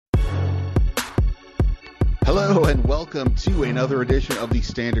Hello and welcome to another edition of the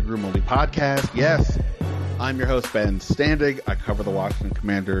Standig Room Only podcast. Yes, I'm your host, Ben Standig. I cover the Washington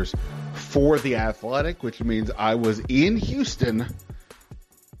Commanders for The Athletic, which means I was in Houston.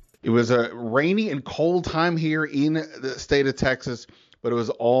 It was a rainy and cold time here in the state of Texas, but it was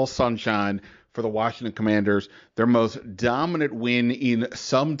all sunshine for the Washington Commanders. Their most dominant win in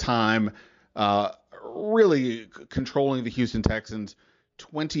some time, really controlling the Houston Texans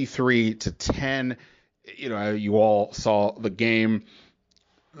 23-10. You know, you all saw the game.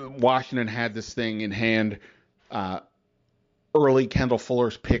 Washington had this thing in hand. Early Kendall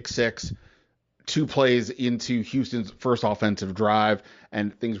Fuller's pick six, 2 plays into Houston's first offensive drive,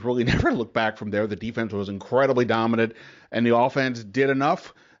 and things really never looked back from there. The defense was incredibly dominant, and the offense did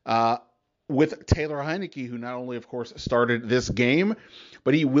enough with Taylor Heinicke, who not only, of course, started this game,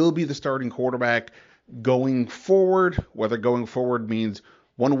 but he will be the starting quarterback going forward. Whether going forward means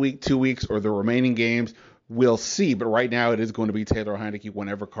 1 week, 2 weeks, or the remaining games, we'll see. But right now it is going to be Taylor Heinicke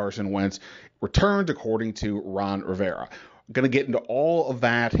whenever Carson Wentz returns, according to Ron Rivera. I'm going to get into all of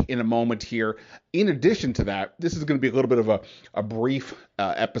that in a moment here. In addition to that, this is going to be a little bit of a brief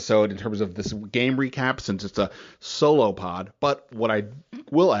episode in terms of this game recap, since it's a solo pod. But what I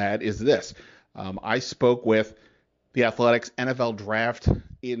will add is this. I spoke with the Athletics NFL Draft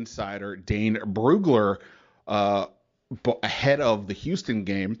insider Dane Brugler ahead of the Houston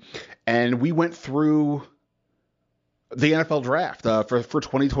game, and we went through the NFL Draft for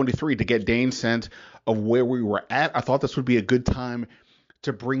 2023 to get Dane's sense of where we were at. I thought this would be a good time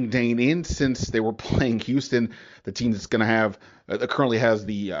to bring Dane in, since they were playing Houston, the team that's going to have currently has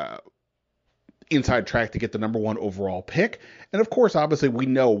the inside track to get the number 1 overall pick. And of course, obviously, we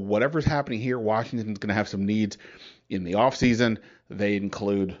know whatever's happening here, Washington's going to have some needs in the offseason. They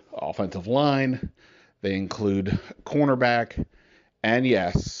include offensive line, they include cornerback, and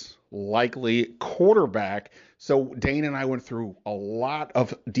yes, likely quarterback. So Dane and I went through a lot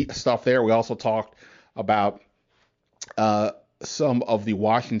of stuff there. We also talked about some of the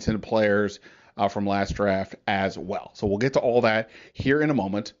Washington players from last draft as well. So we'll get to all that here in a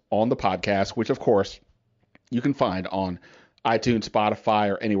moment on the podcast, which of course you can find on iTunes, Spotify,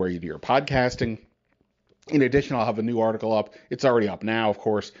 or anywhere you do your podcasting. In addition, I'll have a new article up. It's already up now, of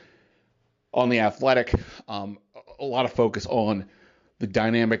course, on The Athletic. A lot of focus on the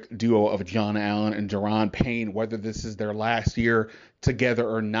dynamic duo of John Allen and Daron Payne, whether this is their last year together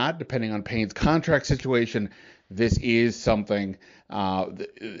or not, depending on Payne's contract situation. This is something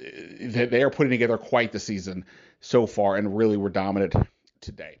that they are putting together quite the season so far, and really were dominant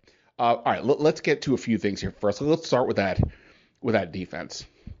today. All right, let's get to a few things here first. Let's start with that defense.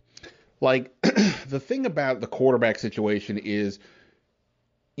 Like, the thing about the quarterback situation is,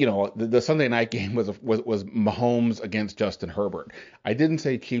 you know, the Sunday night game was Mahomes against Justin Herbert. I didn't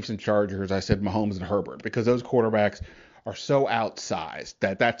say Chiefs and Chargers. I said Mahomes and Herbert, because those quarterbacks are so outsized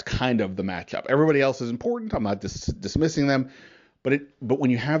that's kind of the matchup. Everybody else is important. I'm not dismissing them, but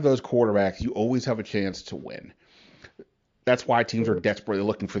when you have those quarterbacks, you always have a chance to win. That's why teams are desperately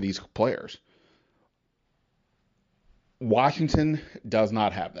looking for these players. Washington does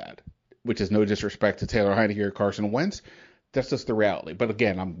not have that, which is no disrespect to Taylor Heinicke or Carson Wentz. That's just the reality. But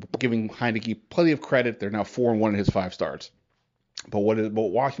again, I'm giving Heinicke plenty of credit. They're now 4-1 in his 5 starts. But what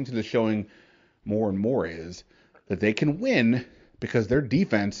Washington is showing more and more is that they can win because their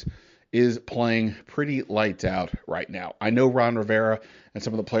defense is playing pretty lights out right now. I know Ron Rivera and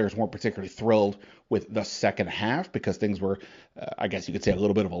some of the players weren't particularly thrilled with the second half, because things were, I guess you could say, a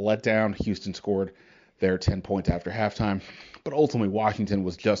little bit of a letdown. Houston scored their 10 points after halftime. But ultimately, Washington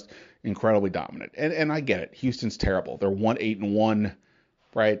was just incredibly dominant. And I get it. Houston's terrible. They're 1-8-1,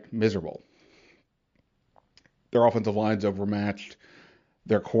 right? Miserable. Their offensive line's overmatched.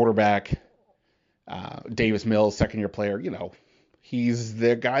 Their quarterback, Davis Mills, second-year player, you know, he's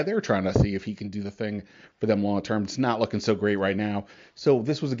the guy they're trying to see if he can do the thing for them long term. It's not looking so great right now. So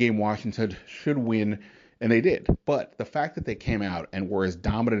this was a game Washington should win, and they did. But the fact that they came out and were as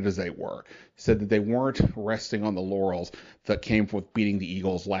dominant as they were said that they weren't resting on the laurels that came with beating the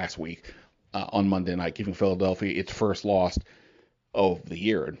Eagles last week on Monday night, giving Philadelphia its first loss of the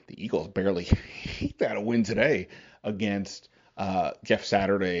year. The Eagles barely eked out a win today against Jeff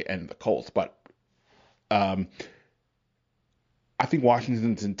Saturday and the Colts. But I think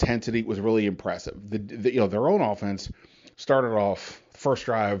Washington's intensity was really impressive. Their own offense started off first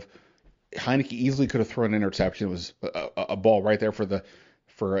drive. Heinicke easily could have thrown an interception. It was a ball right there for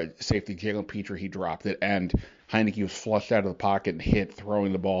safety Jalen Petrie. He dropped it, and Heinicke was flushed out of the pocket and hit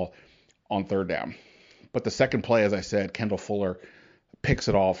throwing the ball on third down. But the second play, as I said, Kendall Fuller picks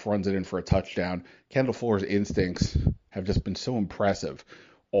it off, runs it in for a touchdown. Kendall Fuller's instincts have just been so impressive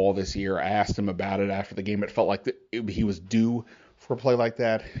all this year. I asked him about it after the game. It felt like he was due for a play like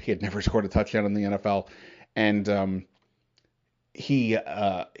that. He had never scored a touchdown in the NFL, and he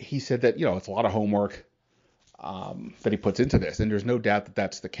said that it's a lot of homework that he puts into this, and there's no doubt that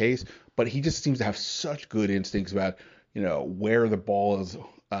that's the case. But he just seems to have such good instincts about where the ball is,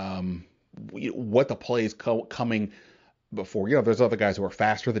 what the play is coming before. There's other guys who are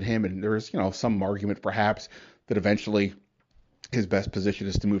faster than him, and there's some argument perhaps that eventually his best position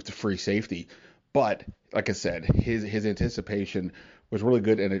is to move to free safety. But like I said, his anticipation was really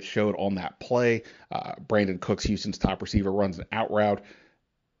good, and it showed on that play. Brandon Cooks, Houston's top receiver, runs an out route.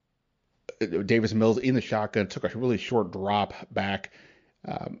 Davis Mills in the shotgun took a really short drop back,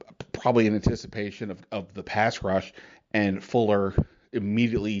 probably in anticipation of the pass rush, and Fuller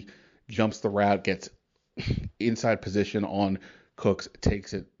immediately jumps the route, gets inside position on Cooks,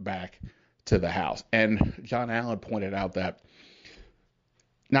 takes it back to the house. And John Allen pointed out that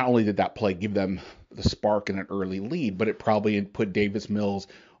not only did that play give them the spark and an early lead, but it probably put Davis Mills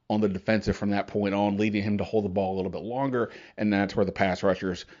on the defensive from that point on, leading him to hold the ball a little bit longer, and that's where the pass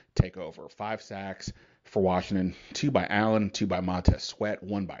rushers take over. 5 sacks for Washington, 2 by Allen, 2 by Montez Sweat,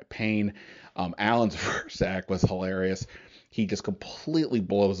 1 by Payne. Allen's first sack was hilarious. He just completely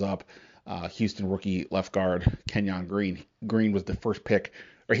blows up Houston rookie left guard Kenyon Green. Green was the first pick,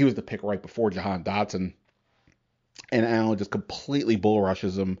 or he was the pick right before Jahan Dotson. And Allen just completely bull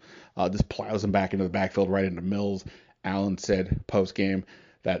rushes him, just plows him back into the backfield right into Mills. Allen said post game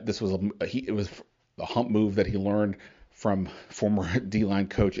that this was it was the hump move that he learned from former D-line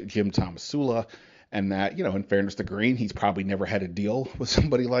coach Jim Tomsula, and that in fairness to Green, he's probably never had a deal with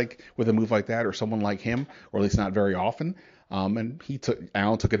somebody with a move like that, or someone like him, or at least not very often. And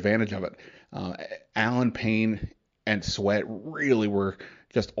Allen took advantage of it. Allen, Payne, and Sweat really were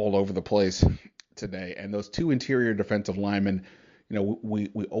just all over the place today, and those 2 interior defensive linemen, we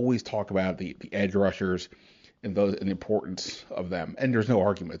always talk about the edge rushers and the importance of them, and there's no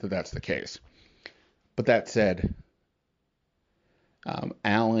argument that that's the case. But that said,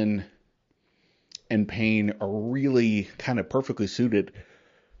 Allen and Payne are really kind of perfectly suited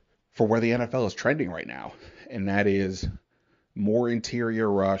for where the NFL is trending right now, and that is more interior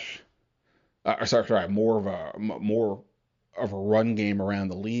rush. More of a run game around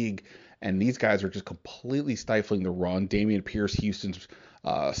the league. And these guys are just completely stifling the run. Dameon Pierce, Houston's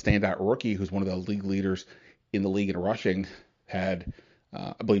standout rookie, who's one of the league leaders in the league in rushing, had,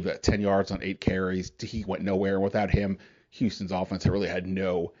 I believe, 10 yards on 8 carries. He went nowhere. And without him, Houston's offense really had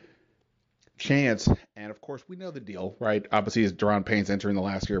no chance. And, of course, we know the deal, right? Obviously, as Daron Payne's entering the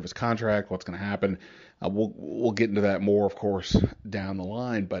last year of his contract, what's going to happen? We'll get into that more, of course, down the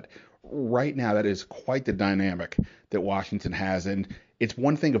line. But right now, that is quite the dynamic that Washington has. And it's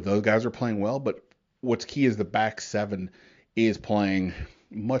one thing if those guys are playing well, but what's key is the back 7 is playing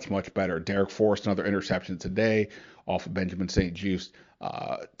much, much better. Derek forced another interception today off of Benjamin St-Juste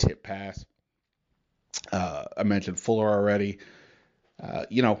tip pass. I mentioned Fuller already.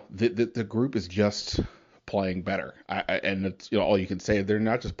 The group is just playing better. And it's, all you can say, they're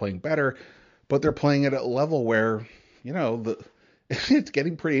not just playing better, but they're playing at a level where, it's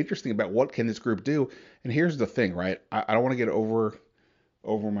getting pretty interesting about what can this group do. And here's the thing, right? I don't want to get over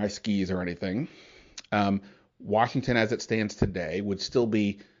my skis or anything. Washington, as it stands today, would still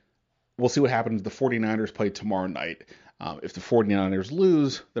be, we'll see what happens. The 49ers play tomorrow night. If the 49ers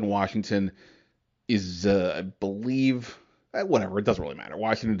lose, then Washington is, I believe, whatever, it doesn't really matter.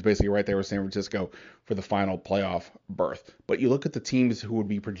 Washington's basically right there with San Francisco for the final playoff berth. But you look at the teams who would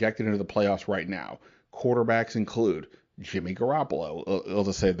be projected into the playoffs right now. Quarterbacks include Jimmy Garoppolo. I'll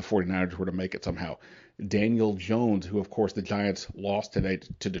just say the 49ers were to make it somehow. Daniel Jones, who, of course, the Giants lost today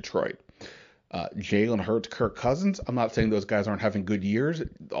to Detroit. Jalen Hurts, Kirk Cousins. I'm not saying those guys aren't having good years,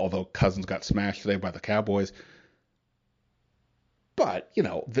 although Cousins got smashed today by the Cowboys. But,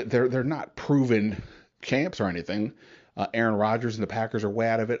 they're not proven champs or anything. Aaron Rodgers and the Packers are way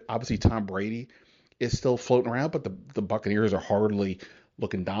out of it. Obviously, Tom Brady is still floating around, but the Buccaneers are hardly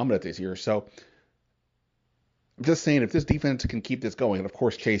looking dominant this year. So I'm just saying, if this defense can keep this going, and of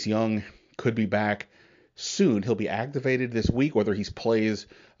course Chase Young could be back soon. He'll be activated this week. Whether he plays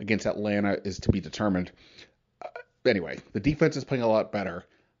against Atlanta is to be determined. Anyway, the defense is playing a lot better.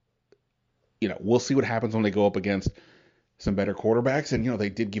 We'll see what happens when they go up against some better quarterbacks. And, they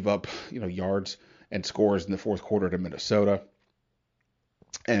did give up, yards and scores in the fourth quarter to Minnesota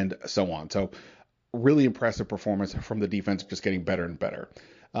and so on. So really impressive performance from the defense, just getting better and better.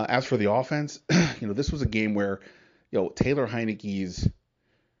 As for the offense, this was a game where, Taylor Heineke's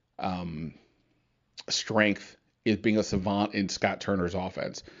strength is being a savant in Scott Turner's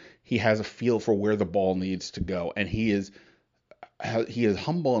offense. He has a feel for where the ball needs to go, and he is he is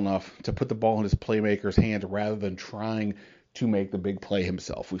humble enough to put the ball in his playmaker's hands rather than trying to make the big play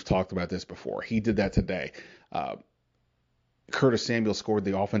himself. We've talked about this before. He did that today. Curtis Samuel scored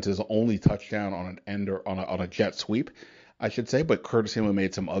the offense's only touchdown on an end or on a jet sweep, I should say, but Curtis Samuel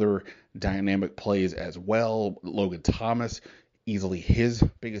made some other dynamic plays as well. Logan Thomas, easily his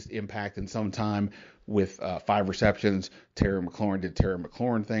biggest impact in some time with 5 receptions. Terry McLaurin did Terry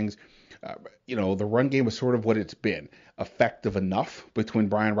McLaurin things. The run game was sort of what it's been, effective enough between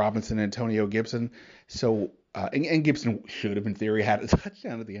Brian Robinson and Antonio Gibson. So, and Gibson should have, in theory, had a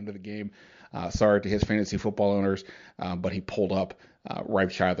touchdown at the end of the game. Sorry to his fantasy football owners, but he pulled up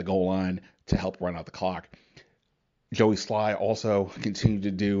right shy of the goal line to help run out the clock. Joey Sly also continued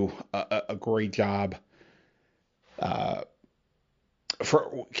to do a great job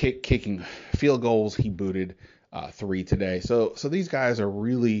for kicking field goals. He booted 3 today. So these guys are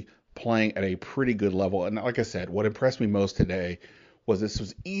really playing at a pretty good level. And like I said, what impressed me most today was this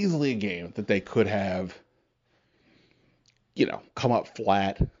was easily a game that they could have, come up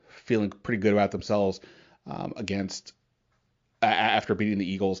flat, feeling pretty good about themselves against after beating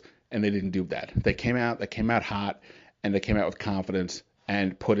the Eagles, and they didn't do that. They came out hot, and they came out with confidence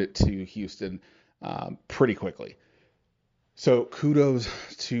and put it to Houston pretty quickly. So kudos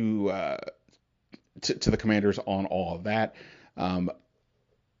to the Commanders on all of that.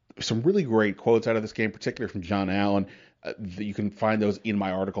 Some really great quotes out of this game, particularly from John Allen. You can find those in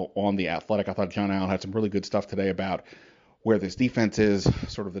my article on The Athletic. I thought John Allen had some really good stuff today about where this defense is,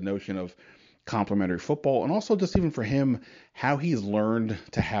 sort of the notion of complementary football, and also just even for him, how he's learned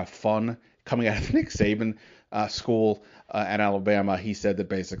to have fun coming out of Nick Saban school at Alabama. He said that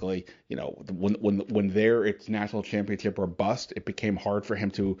basically, when it's national championship or bust, it became hard for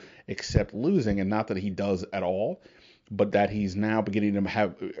him to accept losing, and not that he does at all, but that he's now beginning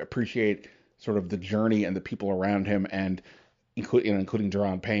to appreciate sort of the journey and the people around him, and including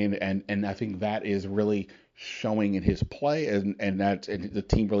Deron Payne, and I think that is really showing in his play, and the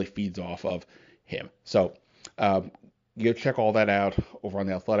team really feeds off of him. So you check all that out over on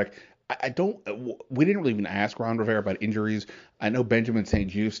The Athletic. We didn't really even ask Ron Rivera about injuries. I know Benjamin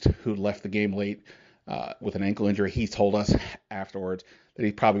St-Juste, who left the game late with an ankle injury, he told us afterwards that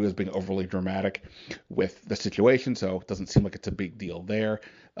he probably was being overly dramatic with the situation, so it doesn't seem like it's a big deal there.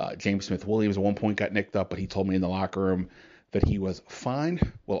 James Smith-Williams at one point got nicked up, but he told me in the locker room that he was fine.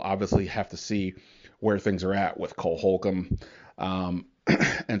 We'll obviously have to see where things are at with Cole Holcomb and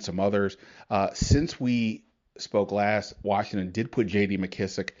some others. Since we spoke last, Washington did put J.D.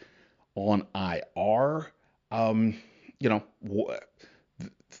 McKissic on IR.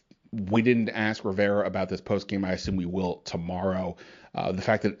 We didn't ask Rivera about this postgame. I assume we will tomorrow. The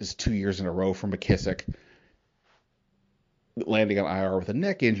fact that it's 2 years in a row for McKissic landing on IR with a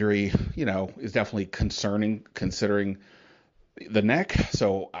neck injury, is definitely concerning considering the neck.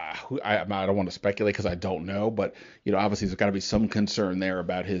 So I don't want to speculate because I don't know, but obviously there's got to be some concern there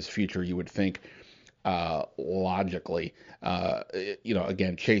about his future, you would think, logically.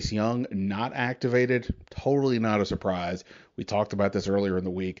 Again, Chase Young not activated, totally not a surprise. We talked about this earlier in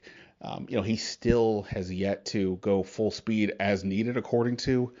the week. He still has yet to go full speed as needed, according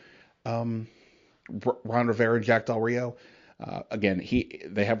to Ron Rivera and Jack Del Rio. Again,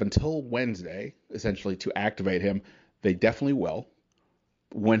 they have until Wednesday essentially to activate him. They definitely will.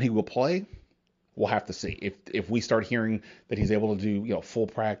 When he will play, we'll have to see. If we start hearing that he's able to do full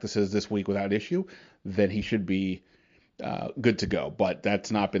practices this week without issue, then he should be good to go. But that's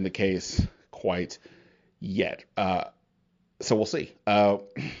not been the case quite yet. So we'll see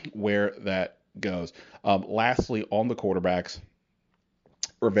where that goes. Lastly, on the quarterbacks,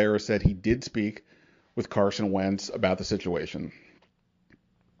 Rivera said he did speak with Carson Wentz about the situation.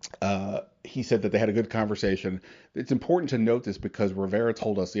 He said that they had a good conversation. It's important to note this because Rivera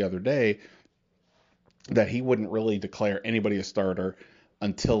told us the other day that he wouldn't really declare anybody a starter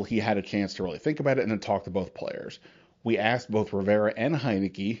until he had a chance to really think about it and then talk to both players. We asked both Rivera and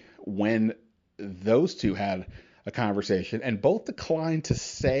Heinicke when those two had a conversation, and both declined to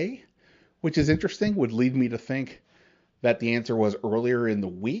say, which is interesting, would lead me to think that the answer was earlier in the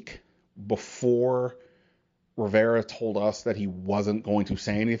week before Rivera told us that he wasn't going to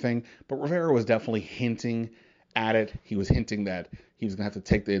say anything. But Rivera was definitely hinting at it. He was hinting that he was going to have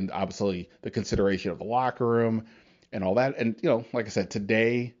to take obviously the consideration of the locker room and all that. And, like I said,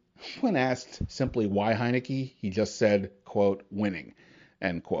 today, when asked simply why Heinicke, he just said, quote, winning,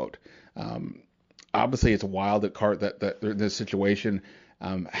 end quote. Obviously, it's wild that this situation,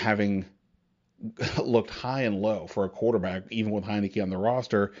 having looked high and low for a quarterback, even with Heinicke on the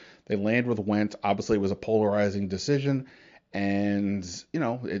roster, they land with Wentz. Obviously, it was a polarizing decision, and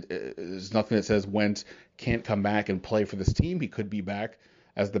there's nothing that says Wentz can't come back and play for this team. He could be back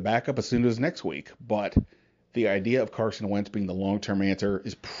as the backup as soon as next week. But the idea of Carson Wentz being the long-term answer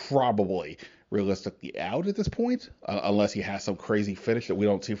is probably realistically out at this point, unless he has some crazy finish that we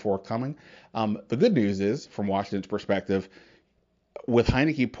don't see forthcoming. The good news is, from Washington's perspective, with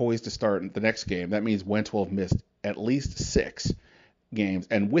Heinicke poised to start the next game, that means Wentz will have missed at least 6 games.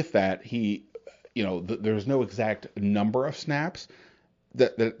 And with that, there's no exact number of snaps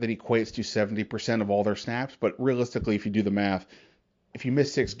that equates to 70% of all their snaps. But realistically, if you do the math, if you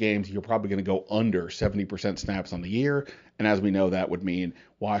miss 6 games, you're probably going to go under 70% snaps on the year. And as we know, that would mean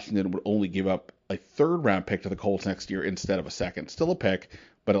Washington would only give up a 3rd round pick to the Colts next year instead of a 2nd. Still a pick,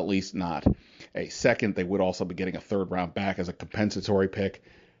 but at least not a 2nd. They would also be getting a 3rd round back as a compensatory pick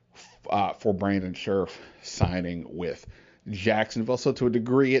for Brandon Scherff signing with Jacksonville. So to a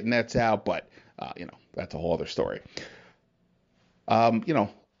degree, it nets out, but that's a whole other story.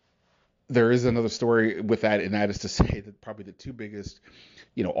 There is another story with that, and that is to say that probably the 2 biggest,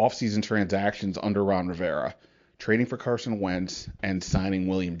 offseason transactions under Ron Rivera, trading for Carson Wentz and signing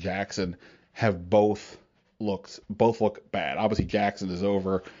William Jackson, have both look bad. Obviously, Jackson is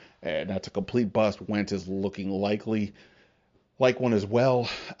over, and that's a complete bust. Wentz is looking likely like one as well,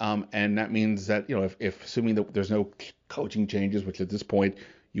 and that means that if assuming that there's no coaching changes, which at this point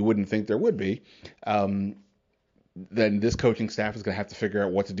you wouldn't think there would be, then this coaching staff is going to have to figure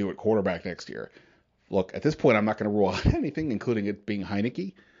out what to do at quarterback next year. Look, at this point, I'm not going to rule out anything, including it being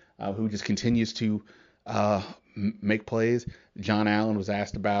Heinicke, who just continues to make plays. John Allen was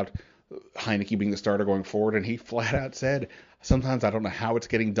asked about Heinicke being the starter going forward, and he flat out said, sometimes I don't know how it's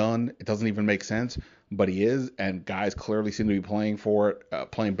getting done. It doesn't even make sense, but he is, and guys clearly seem to be playing for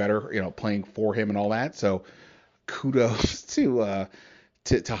it, playing better, playing for him and all that. So kudos to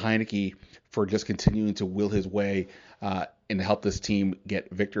Heinicke for just continuing to will his way and help this team get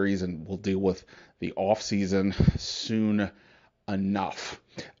victories, and we'll deal with the offseason soon enough.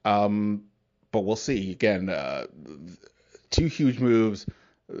 But we'll see. Again, 2 huge moves.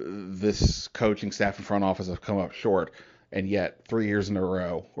 This coaching staff and front office have come up short, and yet 3 years in a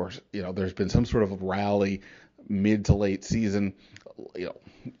row, or there's been some sort of rally mid to late season.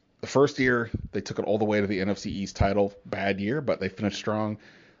 The first year they took it all the way to the NFC East title. Bad year, but they finished strong.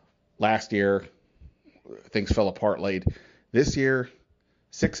 Last year, things fell apart late. This year,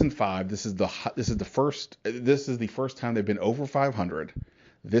 6-5. This is the first time they've been over 500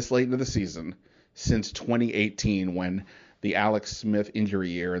 this late into the season since 2018, when the Alex Smith injury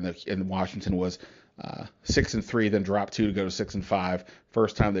year in Washington was 6-3, then dropped 2 to go to 6-5.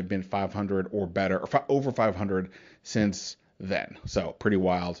 First time they've been 500 or better, or over 500 since then. So pretty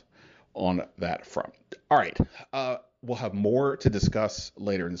wild on that front. All right. We'll have more to discuss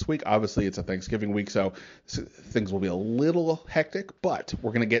later in this week. Obviously, it's a Thanksgiving week, so things will be a little hectic, but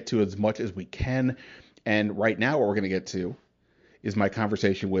we're going to get to as much as we can. And right now, what we're going to get to is my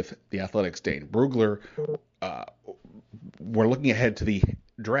conversation with the Athletics' Dane Brugler. We're looking ahead to the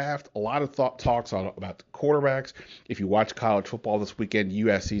draft. A lot of talks about the quarterbacks. If you watch college football this weekend,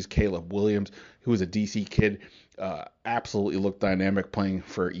 USC's Caleb Williams, who is a DC kid, absolutely looked dynamic playing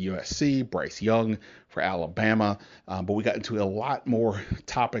for USC. Bryce Young for Alabama. But we got into a lot more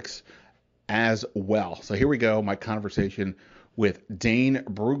topics as well. So here we go, my conversation with Dane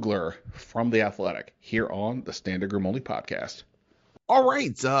Brugler from The Athletic here on the Standig Room Only podcast. All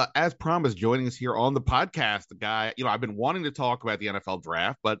right. As promised, joining us here on the podcast, the guy, I've been wanting to talk about the NFL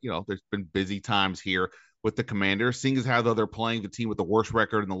draft, but, there's been busy times here with the Commanders, seeing as how though they're playing the team with the worst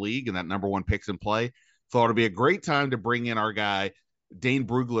record in the league and that number 1 pick's in play. Thought it'd be a great time to bring in our guy, Dane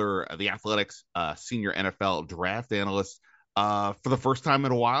Brugler, the Athletics senior NFL draft analyst, for the first time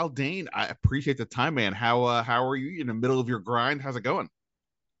in a while. Dane, I appreciate the time, man. How are you in the middle of your grind? How's it going?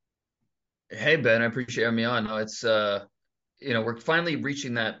 Hey, Ben, I appreciate having me on. No, it's we're finally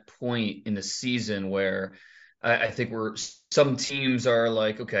reaching that point in the season where I think some teams are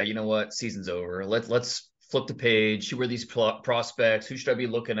like, okay, you know what, season's over. Let's flip the page. Who are these prospects? Who should I be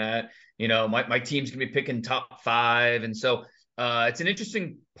looking at? My team's gonna be picking top 5, and so it's an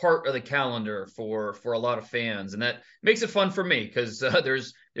interesting part of the calendar for a lot of fans, and that makes it fun for me because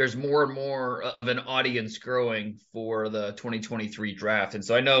there's more and more of an audience growing for the 2023 draft, and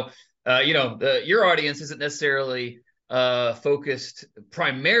so I know your audience isn't necessarily focused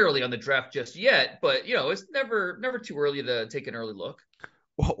primarily on the draft just yet, but it's never too early to take an early look.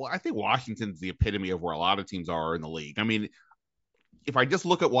 Well, I think Washington's the epitome of where a lot of teams are in the league. I mean, if I just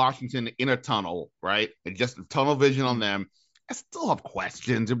look at Washington in a tunnel, right, and just tunnel vision on them, I still have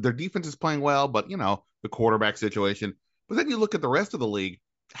questions. Their defense is playing well, but the quarterback situation. But then you look at the rest of the league,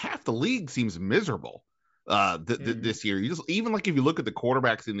 half the league seems miserable. Mhm. this year. You just even like if you look at the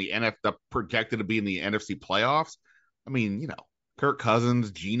quarterbacks in the NFL projected to be in the NFC playoffs. I mean, Kirk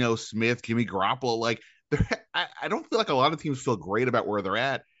Cousins, Geno Smith, Jimmy Garoppolo. Like, I don't feel like a lot of teams feel great about where they're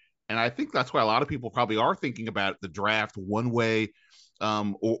at, and I think that's why a lot of people probably are thinking about the draft one way,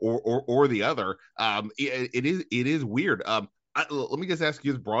 or the other. It is weird. Let me just ask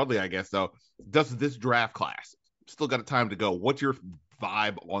you this broadly, I guess. Though, does this draft class still got time to go? What's your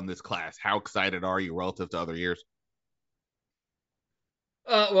vibe on this class? How excited are you relative to other years?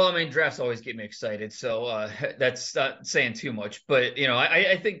 Well, I mean, drafts always get me excited, so that's not saying too much. But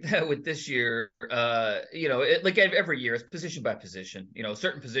I think that with this year, like every year, it's position by position.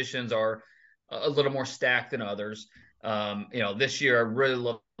 Certain positions are a little more stacked than others. This year I really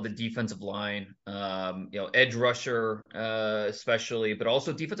love the defensive line. Edge rusher, especially, but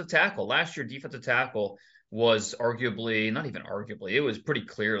also defensive tackle. Last year, defensive tackle was arguably, not even arguably, it was pretty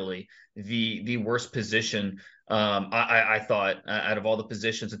clearly the worst position. I thought out of all the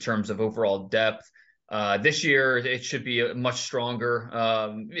positions in terms of overall depth. This year it should be much stronger,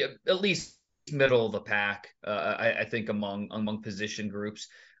 at least middle of the pack. I think among position groups.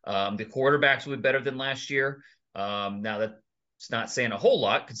 The quarterbacks will be better than last year. Now that's not saying a whole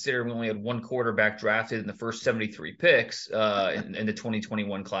lot, considering we only had one quarterback drafted in the first 73 picks in the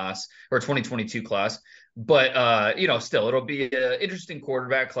 2021 class or 2022 class. But still, it'll be an interesting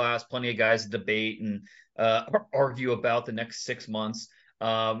quarterback class. Plenty of guys to debate and argue about the next 6 months.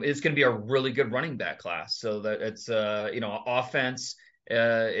 It's going to be a really good running back class. So that it's offense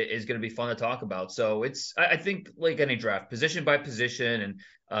is going to be fun to talk about. So I think like any draft, position by position, and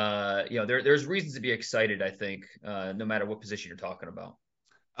there's reasons to be excited. I think no matter what position you're talking about.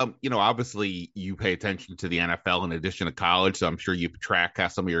 Obviously you pay attention to the NFL in addition to college, so I'm sure you track how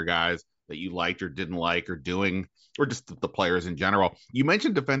some of your guys that you liked or didn't like or doing, or just the players in general. You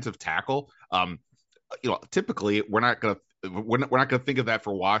mentioned defensive tackle. Typically we're not gonna think of that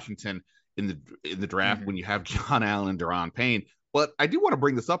for Washington in the draft when Mm-hmm. you have John Allen and Daron Payne. But I do want to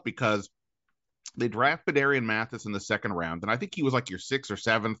bring this up because they draft Darian Mathis in the second round, and I think he was like your sixth or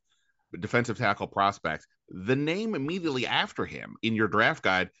seventh defensive tackle prospect. The name immediately after him in your draft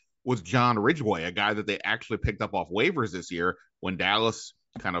guide was John Ridgeway, a guy that they actually picked up off waivers this year when Dallas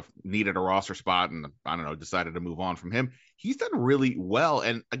kind of needed a roster spot and I don't know, decided to move on from him. He's done really well,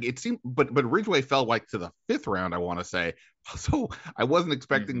 and it seemed, but Ridgeway fell like to the fifth round, I want to say. So I wasn't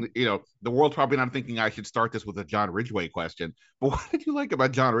expecting, Mm-hmm. the world's probably not thinking I should start this with a John Ridgeway question. But what did you like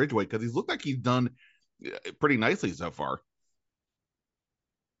about John Ridgeway? Because he's looked like he's done pretty nicely so far.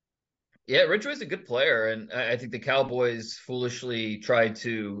 Yeah, Ridgeway's a good player, and I think the Cowboys foolishly tried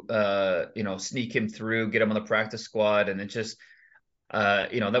to, sneak him through, get him on the practice squad, and it just,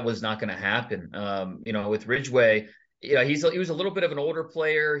 that was not going to happen. With Ridgeway, he was a little bit of an older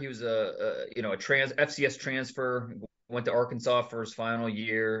player. He was a FCS transfer, went to Arkansas for his final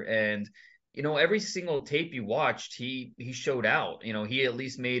year, and every single tape you watched, he showed out. He at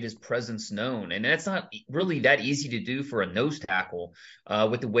least made his presence known, and that's not really that easy to do for a nose tackle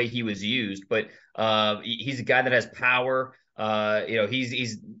with the way he was used. But he's a guy that has power.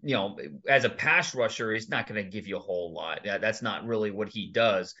 He's as a pass rusher, he's not going to give you a whole lot. That's not really what he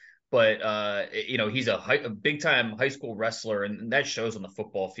does. But he's a big time high school wrestler, and that shows on the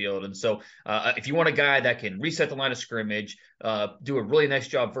football field. And so, if you want a guy that can reset the line of scrimmage, do a really nice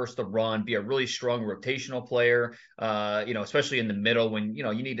job versus the run, be a really strong rotational player, especially in the middle when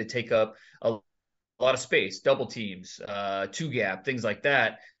you need to take up a lot of space, double teams, two gap, things like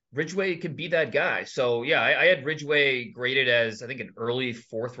that. Ridgeway can be that guy. So yeah, I had Ridgeway graded as I think an early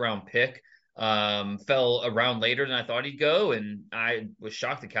fourth round pick. Fell around later than I thought he'd go, and I was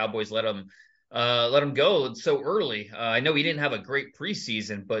shocked the Cowboys let him go so early. I know he didn't have a great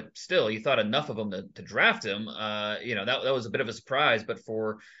preseason, but still, you thought enough of him to draft him. That was a bit of a surprise, but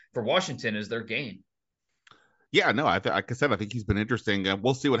for Washington is their gain. Yeah, no, like I said, I think he's been interesting.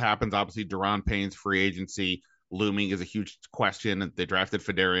 We'll see what happens. Obviously, Daron Payne's free agency looming is a huge question. And they drafted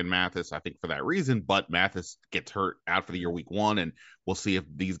Darian Mathis, I think, for that reason. But Mathis gets hurt out for the year week one, and we'll see if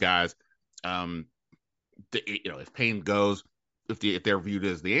these guys, um, if Payne goes, if they're viewed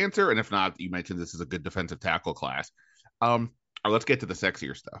as the answer, and if not, you mentioned this is a good defensive tackle class. Let's get to the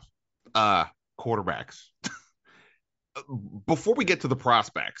sexier stuff. Quarterbacks. Before we get to the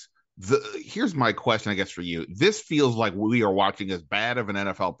prospects, here's my question, I guess, for you. This feels like we are watching as bad of an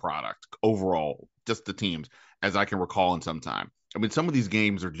NFL product overall, just the teams, as I can recall in some time. I mean, some of these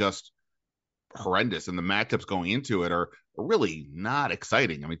games are just horrendous, and the matchups going into it are really not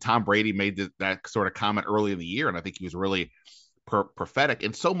exciting. I mean, Tom Brady made that sort of comment early in the year, and I think he was really prophetic.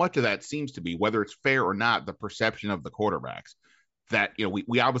 And so much of that seems to be, whether it's fair or not, the perception of the quarterbacks. That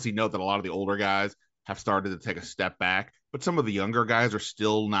we obviously know that a lot of the older guys have started to take a step back, but some of the younger guys are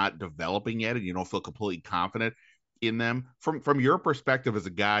still not developing yet, and you don't feel completely confident in them. From your perspective as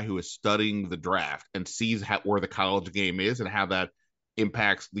a guy who is studying the draft and sees where the college game is and how that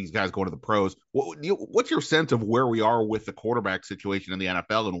impacts these guys going to the pros, what's your sense of where we are with the quarterback situation in the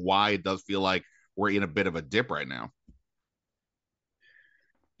NFL and why it does feel like we're in a bit of a dip right now?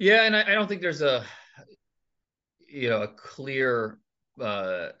 Yeah, and I don't think there's a clear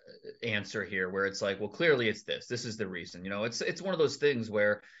uh answer here where it's like, well, clearly it's this is the reason. It's one of those things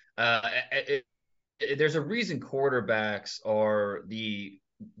where there's a reason quarterbacks are the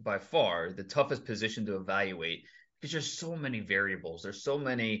by far the toughest position to evaluate, because there's so many variables, there's so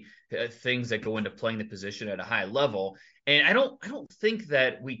many things that go into playing the position at a high level. And I don't think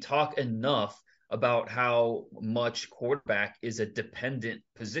that we talk enough about how much quarterback is a dependent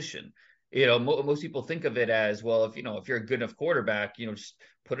position. Most people think of it as, well, if you're a good enough quarterback, just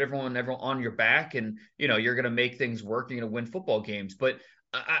put everyone on your back, and you're going to make things work, you're going to win football games. But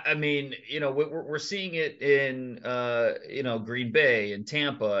I mean, we're seeing it in Green Bay and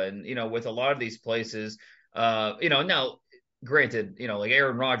Tampa, and with a lot of these places. Now, granted, like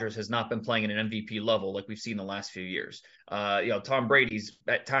Aaron Rodgers has not been playing at an MVP level like we've seen the last few years. Tom Brady's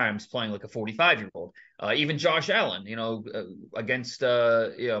at times playing like a 45-year-old. Even Josh Allen, against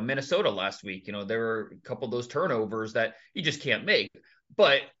Minnesota last week, there were a couple of those turnovers that you just can't make.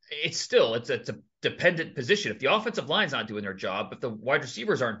 But it's a dependent position. If the offensive line's not doing their job, if the wide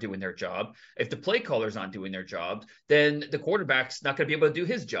receivers aren't doing their job, if the play callers aren't doing their job, then the quarterback's not going to be able to do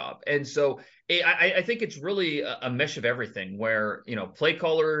his job. And so I think it's really a mesh of everything where, play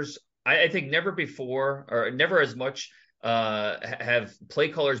callers, I think never before or never as much have play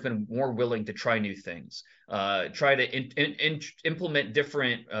callers been more willing to try new things, try to implement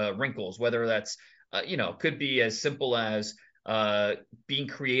different wrinkles, whether that's, could be as simple as being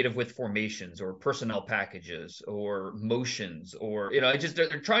creative with formations or personnel packages or motions, or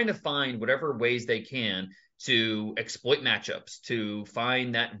they're trying to find whatever ways they can to exploit matchups, to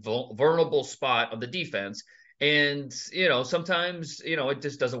find that vulnerable spot of the defense. And sometimes it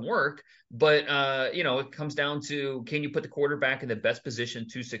just doesn't work, but it comes down to, can you put the quarterback in the best position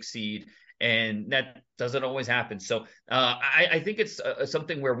to succeed? And that doesn't always happen. So I think it's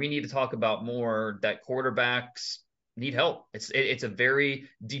something where we need to talk about more, that quarterbacks need help. It's a very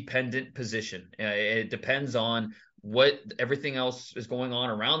dependent position. It depends on what everything else is going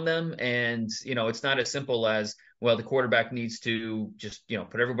on around them, and it's not as simple as, well, the quarterback needs to just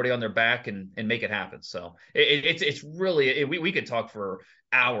put everybody on their back and make it happen. So it's really, we could talk for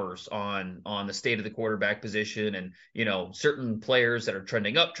hours on the state of the quarterback position, and certain players that are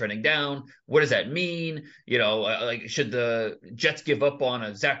trending up, trending down. What does that mean? Like, should the Jets give up on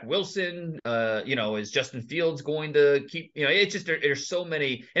a Zach Wilson? Is Justin Fields going to keep? It's just there's so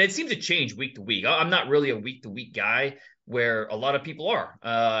many, and it seems to change week to week. I'm not really a week to week guy, where a lot of people are,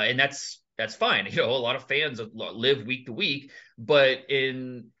 and that's fine. A lot of fans live week to week, but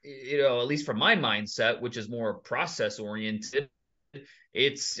in at least from my mindset, which is more process oriented,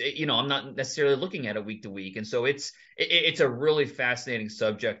 it's I'm not necessarily looking at it week to week. And so it's a really fascinating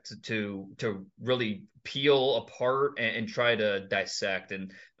subject to really peel apart and try to dissect.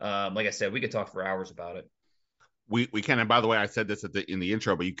 And like I said, we could talk for hours about it. We can, and by the way, I said this in the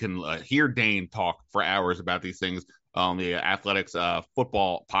intro, but you can hear Dane talk for hours about these things on the Athletics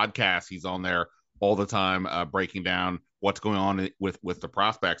football podcast. He's on there all the time, breaking down what's going on with the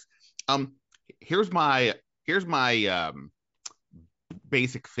prospects. Here's my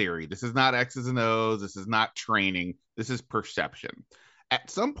basic theory. This is not X's and O's. This is not training. This is perception.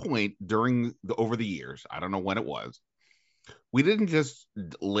 At some point over the years, I don't know when it was, we didn't just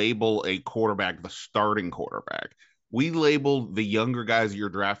label a quarterback the starting quarterback. We labeled the younger guys you're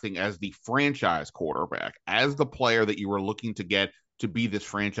drafting as the franchise quarterback, as the player that you were looking to get to be this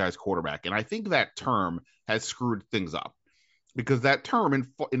franchise quarterback. And I think that term has screwed things up, because that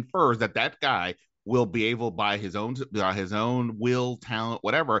term infers that guy will be able, by his own will, talent,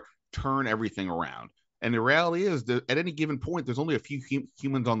 whatever, turn everything around. And the reality is that at any given point, there's only a few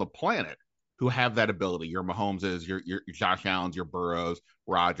humans on the planet who have that ability. Your Mahomeses, your Josh Allen's, your Burrows,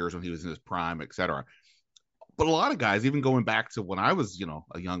 Rodgers when he was in his prime, etc. But a lot of guys, even going back to when I was,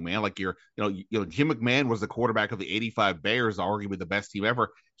 a young man, like Jim McMahon was the quarterback of the '85 Bears, arguably the best team ever.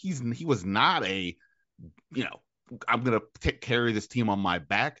 He was not a, I'm going to carry this team on my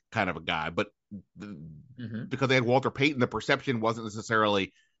back kind of a guy. But because they had Walter Payton, the perception wasn't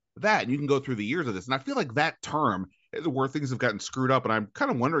necessarily that. And you can go through the years of this, and I feel like that term is where things have gotten screwed up. And I'm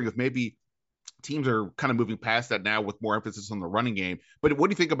kind of wondering if maybe teams are kind of moving past that now with more emphasis on the running game. But what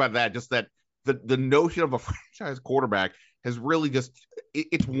do you think about that? Just that the notion of a franchise quarterback has really just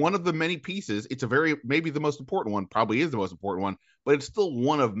it's one of the many pieces. It's a very maybe the most important one, probably is the most important one, but it's still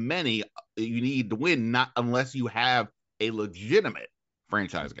one of many you need to win, not unless you have a legitimate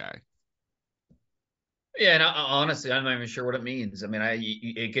franchise guy. Yeah, and honestly, I'm not even sure what it means. I mean,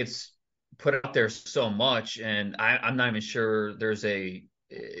 it gets put out there so much, and I'm not even sure there's a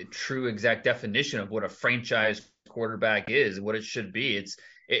true exact definition of what a franchise quarterback is, what it should be.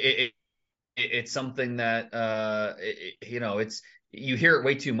 It, it's something that it's you hear it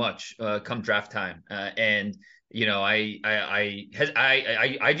way too much come draft time, and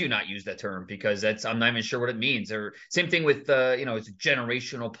I do not use that term because I'm not even sure what it means. Or same thing with it's a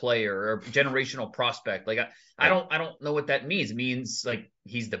generational player or generational prospect. Like I don't know what that means. It means like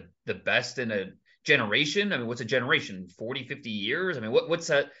he's the best in a generation. I mean, what's a generation? 40, 50 years? I mean, what's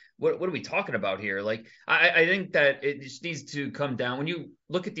that? What are we talking about here? Like, I think that it just needs to come down when you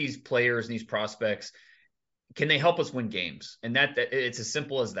look at these players and these prospects. Can they help us win games? And that it's as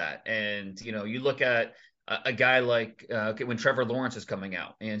simple as that. And you look at a guy like when Trevor Lawrence is coming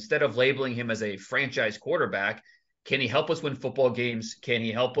out, and instead of labeling him as a franchise quarterback, can he help us win football games? Can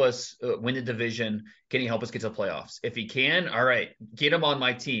he help us win the division? Can he help us get to the playoffs? If he can, all right, get him on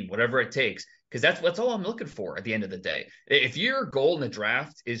my team, whatever it takes. Because that's all I'm looking for at the end of the day. If your goal in the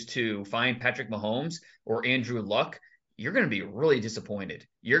draft is to find Patrick Mahomes or Andrew Luck, you're going to be really disappointed.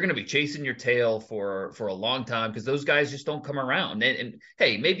 You're going to be chasing your tail for a long time because those guys just don't come around. And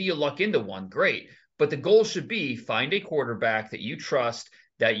hey, maybe you luck into one, great. But the goal should be find a quarterback that you trust,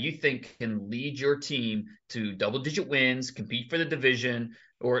 that you think can lead your team to double-digit wins, compete for the division,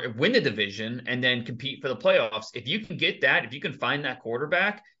 or win the division, and then compete for the playoffs. If you can get that, if you can find that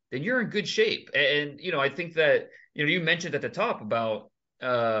quarterback, then you're in good shape. And I think that you mentioned at the top about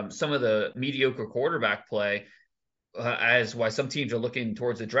some of the mediocre quarterback play as why some teams are looking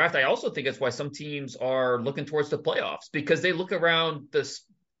towards the draft. I also think it's why some teams are looking towards the playoffs because they look around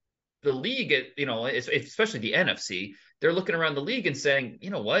the league, especially the NFC. They're looking around the league and saying, you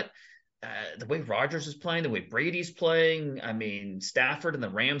know what? The way Rodgers is playing, the way Brady's playing, I mean, Stafford and the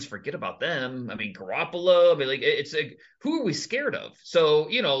Rams, forget about them. I mean, Garoppolo, I mean, like, it's like, who are we scared of? So,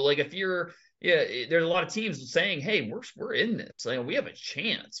 like if there's a lot of teams saying, hey, we're in this. Like, we have a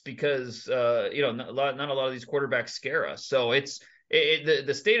chance because, not a lot of these quarterbacks scare us. So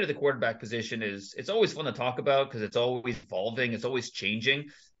the state of the quarterback position it's always fun to talk about because it's always evolving. It's always changing.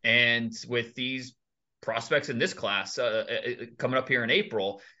 And with these prospects in this class coming up here in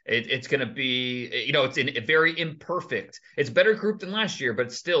April, it's going to be, it's in a very imperfect, it's a better group than last year, but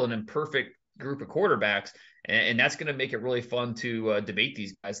it's still an imperfect group of quarterbacks. And that's going to make it really fun to debate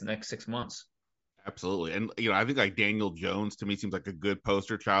these guys the next 6 months. Absolutely. And, I think like Daniel Jones to me seems like a good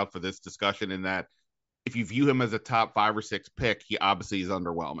poster child for this discussion in that if you view him as a top 5 or 6 pick, he obviously is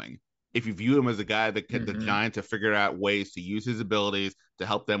underwhelming. If you view him as a guy that the Giants have figured out ways to use his abilities to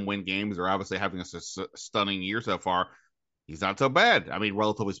help them win games, they're obviously having a stunning year so far. He's not so bad. I mean,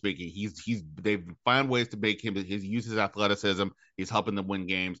 relatively speaking, they've found ways to make him use his athleticism. He's helping them win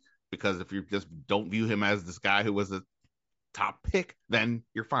games because if you just don't view him as this guy who was a top pick, then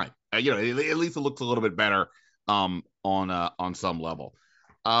you're fine. At least it looks a little bit better on some level.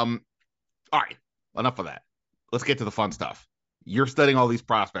 All right, enough of that. Let's get to the fun stuff. You're studying all these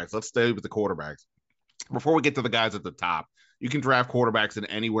prospects. Let's stay with the quarterbacks. Before we get to the guys at the top, you can draft quarterbacks in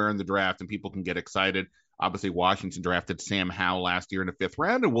anywhere in the draft and people can get excited. Obviously, Washington drafted Sam Howell last year in the 5th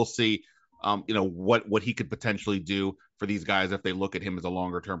round, and we'll see, what he could potentially do for these guys if they look at him as a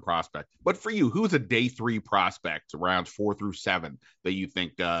longer-term prospect. But for you, who's a day 3 prospect, rounds 4 through 7, that you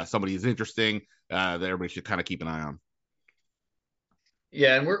think somebody is interesting that everybody should kind of keep an eye on?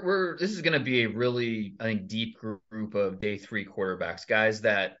 Yeah, and this is going to be a really, I think, deep group of day 3 quarterbacks, guys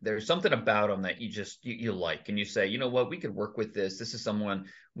that there's something about them that you like, and you say, you know what, we could work with this. This is someone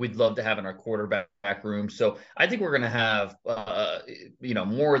we'd love to have in our quarterback room. So I think we're going to have,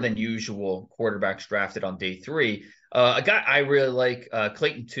 more than usual quarterbacks drafted on day 3. A guy I really like,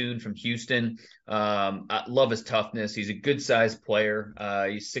 Clayton Tune from Houston. I love his toughness. He's a good sized player.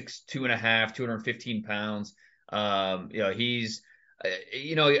 He's 6'2.5", 215 pounds. He's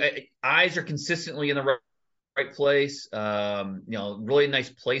eyes are consistently in the right place. Really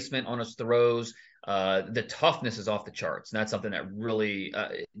nice placement on his throws. The toughness is off the charts, and that's something that really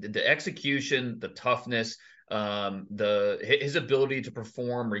the execution, the toughness, his ability to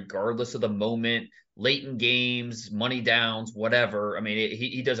perform regardless of the moment, late in games, money downs, whatever. I mean,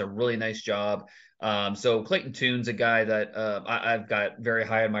 he does a really nice job. So Clayton Tune's a guy that I've got very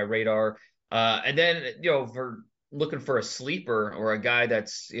high on my radar. And then for looking for a sleeper or a guy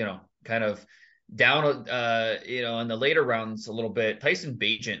that's kind of down in the later rounds a little bit, Tyson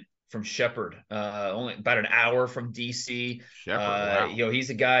Bagent from Shepherd, only about an hour from DC. Shepherd, wow. He's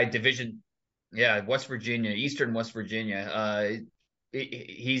a guy West Virginia, Eastern West Virginia.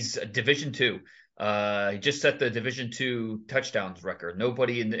 He's a Division II. He just set the Division II touchdowns record.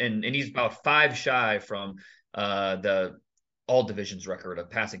 Nobody and he's about 5 shy from the all divisions record of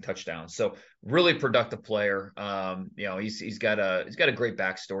passing touchdowns. So really productive player. He's got a great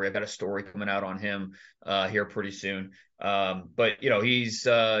backstory. I've got a story coming out on him here pretty soon. But he's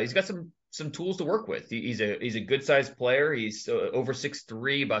got some tools to work with. He's a good sized player. He's over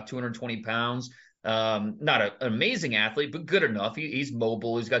 6'3", about 220 pounds. Not an amazing athlete, but good enough. He's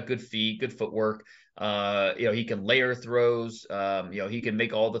mobile. He's got good feet, good footwork. He can layer throws. He can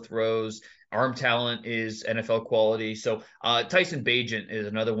make all the throws. Arm talent is NFL quality. So Tyson Bagent is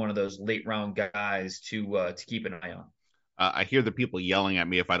another one of those late round guys to keep an eye on. I hear the people yelling at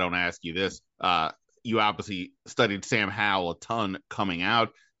me if I don't ask you this. You obviously studied Sam Howell a ton coming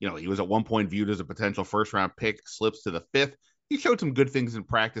out. He was at one point viewed as a potential first round pick, slips to the 5th. He showed some good things in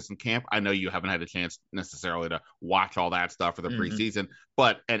practice and camp. I know you haven't had a chance necessarily to watch all that stuff for the preseason,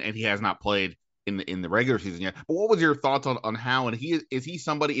 but and he has not played in the regular season yet. But what was your thoughts on how, and is he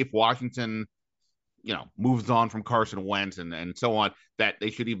somebody, if Washington, moves on from Carson Wentz and so on, that they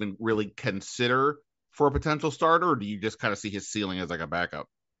should even really consider for a potential starter, or do you just kind of see his ceiling as like a backup?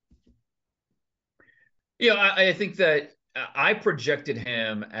 I think that I projected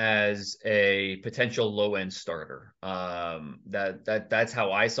him as a potential low-end starter. That's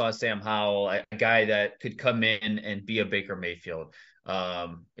how I saw Sam Howell, a guy that could come in and be a Baker Mayfield.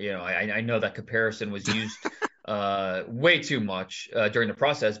 I know that comparison was used way too much during the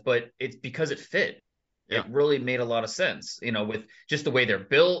process, but it's because it fit. Yeah. It really made a lot of sense, with just the way they're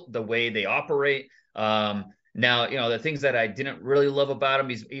built, the way they operate. Now, the things that I didn't really love about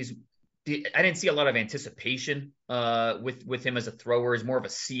him, I didn't see a lot of anticipation with him as a thrower. He's more of a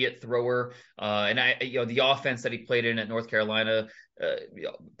see it thrower, and the offense that he played in at North Carolina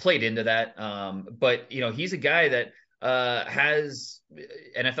played into that. But he's a guy that has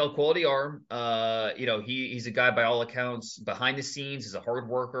NFL quality arm. He's a guy by all accounts behind the scenes. He's a hard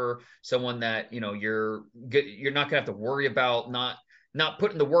worker, someone that you're not gonna have to worry about not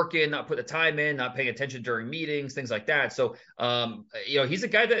putting the work in, not putting the time in, not paying attention during meetings, things like that. So, he's a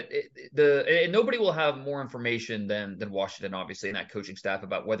guy that and nobody will have more information than Washington, obviously, and that coaching staff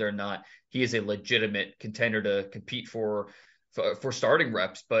about whether or not he is a legitimate contender to compete for starting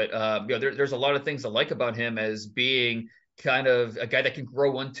reps. But, there's a lot of things I like about him as being kind of a guy that can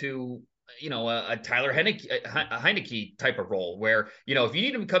grow into a Tyler Heineke type of role where, if you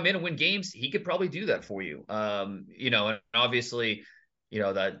need him to come in and win games, he could probably do that for you. And obviously,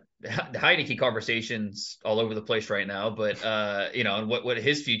 that the Heineke conversation's all over the place right now, but and what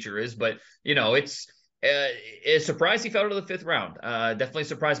his future is, but it's a surprise he fell to the 5th round. Definitely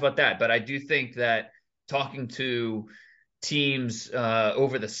surprised about that. But I do think that talking to teams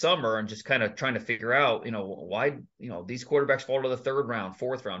over the summer and just kind of trying to figure out, why, these quarterbacks fall to the 3rd round,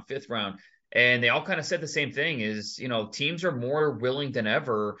 4th round, 5th round. And they all kind of said the same thing is, teams are more willing than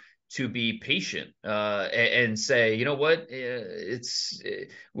ever to be patient and say, you know what, we're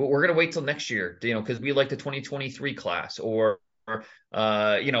going to wait till next year, because we like the 2023 class, or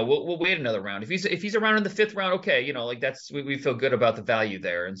we'll wait another round. If he's around in the 5th round, okay, we feel good about the value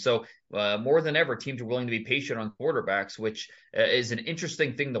there. And so more than ever, teams are willing to be patient on quarterbacks, which is an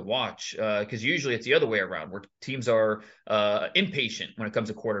interesting thing to watch, because usually it's the other way around, where teams are impatient when it comes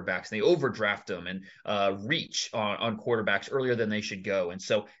to quarterbacks, and they overdraft them and reach on quarterbacks earlier than they should go. And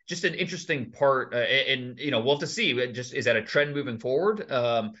so just an interesting part, and we'll have to see. Is that a trend moving forward?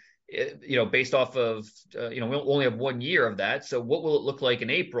 Based off of, we'll only have 1 year of that. So what will it look like in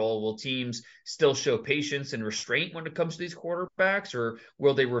April? Will teams still show patience and restraint when it comes to these quarterbacks, or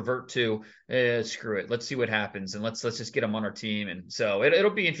will they revert to, screw it, let's see what happens, and let's just get them on our team? And so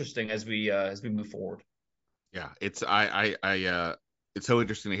it'll be interesting as we move forward. Yeah, it's it's so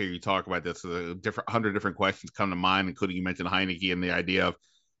interesting to hear you talk about this. So 100 different questions come to mind, including you mentioned Heineke and the idea of,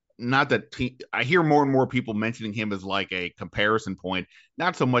 not that I hear more and more people mentioning him as like a comparison point,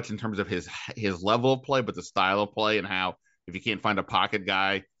 not so much in terms of his level of play, but the style of play, and how if you can't find a pocket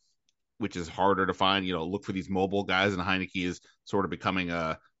guy, which is harder to find, look for these mobile guys, and Heineke is sort of becoming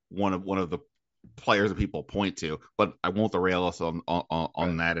one of the players that people point to. But I won't derail us on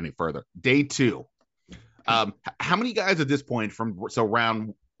that any further. Day 2. How many guys at this point so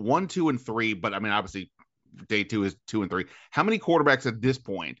round 1, 2, and 3, but I mean, obviously day 2 is 2 and 3. How many quarterbacks at this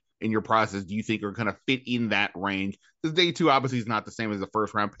point in your process do you think are going to fit in that range? Because day 2 obviously is not the same as the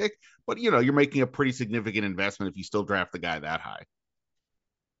 1st round pick, but you're making a pretty significant investment if you still draft the guy that high.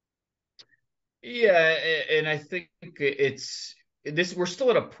 Yeah, and I think it's we're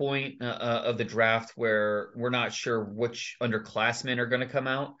still at a point of the draft where we're not sure which underclassmen are going to come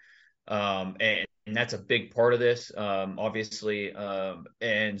out. And that's a big part of this, obviously.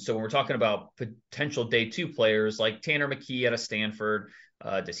 And so when we're talking about potential day two players like Tanner McKee out of Stanford,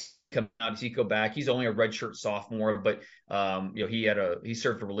 does he come out? Does he go back? He's only a redshirt sophomore, but he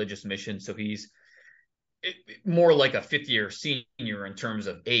served a religious mission, so he's more like a fifth year senior in terms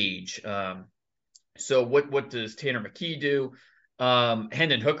of age. So what does Tanner McKee do?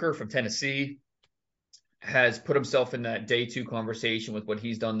 Hendon Hooker from Tennessee has put himself in that day two conversation with what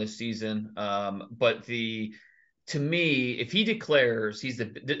he's done this season. But to me, if he declares this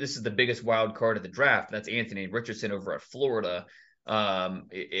is the biggest wild card of the draft, that's Anthony Richardson over at Florida.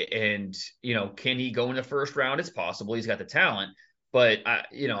 And can he go in the first round? It's possible. He's got the talent, but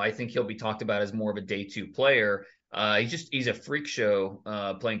I think he'll be talked about as more of a day two player. He's a freak show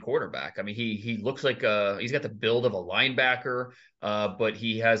playing quarterback. I mean, he looks like he's got the build of a linebacker, but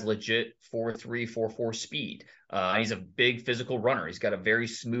he has legit 4.3, 4.4 speed. He's a big physical runner. He's got a very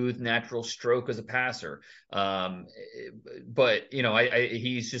smooth, natural stroke as a passer. But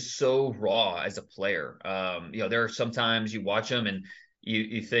he's just so raw as a player. There are sometimes you watch him and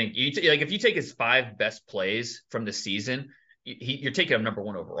you think like if you take his 5 best plays from the season, you're taking him number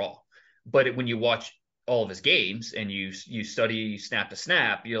 1 overall. But when you watch all of his games and you study snap to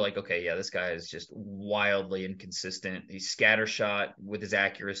snap, you're like, okay, yeah, this guy is just wildly inconsistent. He's scattershot with his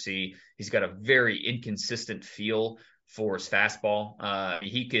accuracy. He's got a very inconsistent feel for his fastball.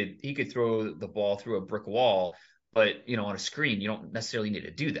 He could throw the ball through a brick wall, but on a screen, you don't necessarily need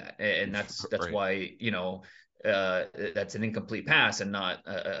to do that. And that's right. Why, that's an incomplete pass and not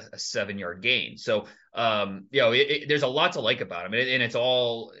a 7-yard gain. So, there's a lot to like about him, and it's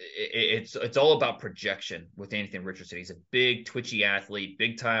all about projection with Anthony Richardson. He's a big, twitchy athlete,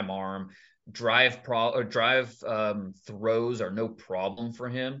 big time arm. Drive throws are no problem for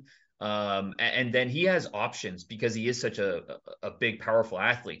him. And then he has options because he is such a big, powerful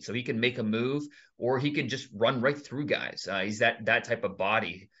athlete. So he can make a move, or he can just run right through guys. He's that type of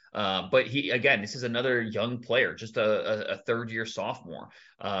body. But this is another young player, just a third-year sophomore.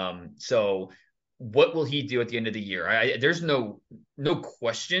 So what will he do at the end of the year? There's no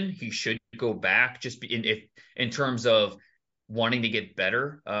question he should go back, just in terms of wanting to get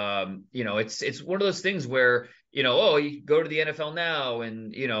better. It's one of those things where you go to the NFL now,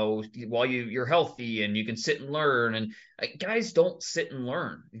 and while you're healthy and you can sit and learn, and guys don't sit and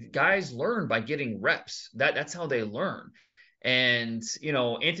learn. Guys learn by getting reps. That's how they learn. And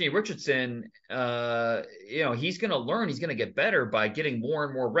Anthony Richardson, he's going to learn. He's going to get better by getting more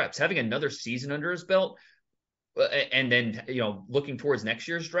and more reps, having another season under his belt. And then, looking towards next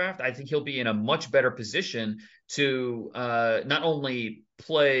year's draft, I think he'll be in a much better position to not only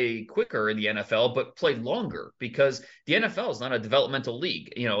play quicker in the NFL, but play longer, because the NFL is not a developmental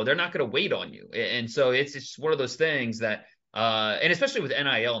league. They're not going to wait on you. And so it's one of those things that, and especially with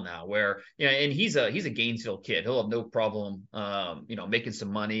NIL now, where and he's a Gainesville kid, he'll have no problem making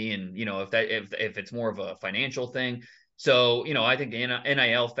some money, and if it's more of a financial thing. So I think the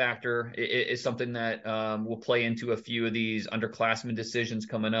NIL factor is something that will play into a few of these underclassmen decisions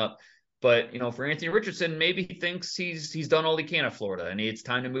coming up. But for Anthony Richardson, maybe he thinks he's done all he can at Florida and it's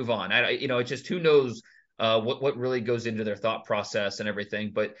time to move on. It's just, who knows what really goes into their thought process and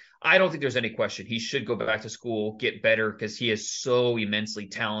everything. But I don't think there's any question he should go back to school, get better, because he is so immensely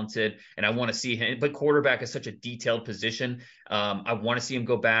talented, and I want to see him. But quarterback is such a detailed position. I want to see him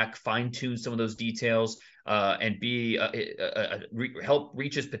go back, fine tune some of those details, and be help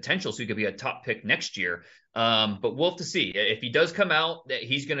reach his potential, so he could be a top pick next year. But we'll have to see. If he does come out, that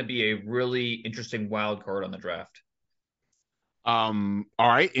he's going to be a really interesting wild card on the draft. All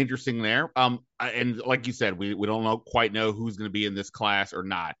right, interesting there. And like you said, we don't quite know who's going to be in this class or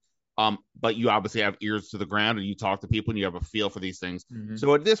not. But you obviously have ears to the ground, and you talk to people and you have a feel for these things. Mm-hmm.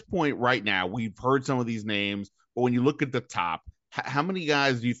 So at this point right now, we've heard some of these names, but when you look at the top, how many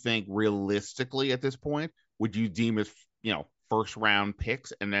guys do you think realistically at this point would you deem as, first round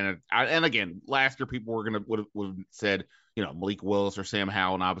picks? And then, and again, last year people would have said, Malik Willis or Sam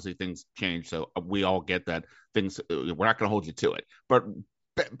Howell, and obviously things change. So we all get that things, we're not going to hold you to it, but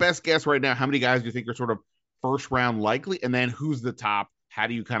best guess right now, how many guys do you think are sort of first round likely? And then who's the top? How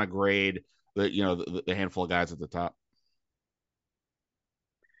do you kind of grade the handful of guys at the top?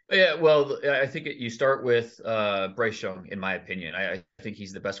 Yeah, well, I think you start with Bryce Young, in my opinion. I think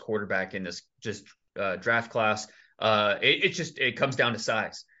he's the best quarterback in this draft class. It comes down to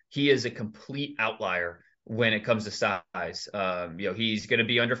size. He is a complete outlier when it comes to size. He's going to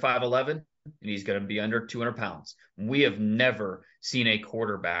be under 5'11", and he's going to be under 200 pounds. We have never seen a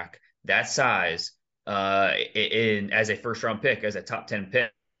quarterback that size in as a first round pick, as a top 10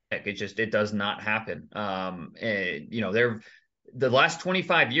 pick. It does not happen. And, the last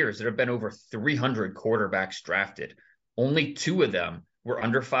 25 years, there have been over 300 quarterbacks drafted. Only 2 of them were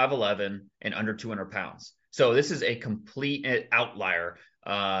under 5'11" and under 200 pounds. So this is a complete outlier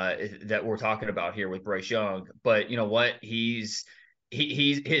that we're talking about here with Bryce Young. But you know what? He's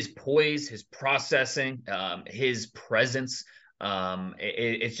his poise, his processing, his presence.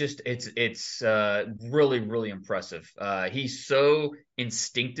 It's really, really impressive. He's so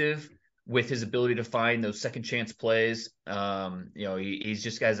instinctive with his ability to find those second chance plays. He's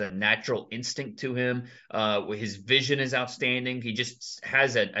just has a natural instinct to him. His vision is outstanding. He just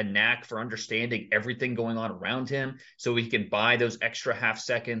has a knack for understanding everything going on around him, so he can buy those extra half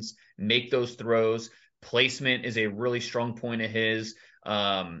seconds, make those throws. Placement is a really strong point of his.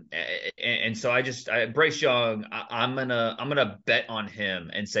 And so Bryce Young, I'm gonna bet on him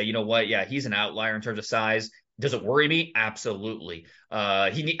and say, you know what? Yeah, he's an outlier in terms of size. Does it worry me? Absolutely.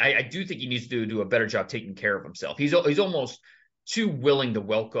 I do think he needs to do a better job taking care of himself. He's almost too willing to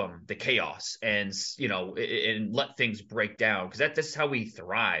welcome the chaos and let things break down, because that's how he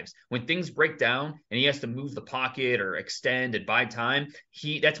thrives. When things break down and he has to move the pocket or extend and buy time,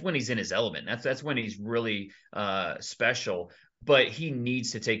 that's when he's in his element. That's when he's really special. But he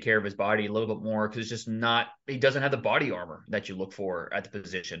needs to take care of his body a little bit more, because he doesn't have the body armor that you look for at the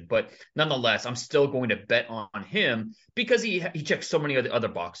position. But nonetheless, I'm still going to bet on him because he checks so many other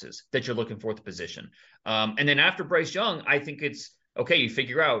boxes that you're looking for at the position. And then after Bryce Young, I think it's okay. You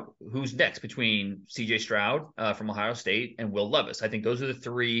figure out who's next between C.J. Stroud from Ohio State and Will Levis. I think those are the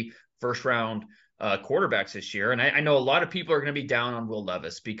 3 first round quarterbacks this year. And I know a lot of people are going to be down on Will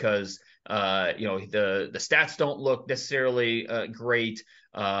Levis because the stats don't look necessarily great.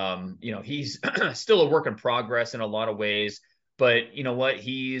 He's still a work in progress in a lot of ways, but you know what?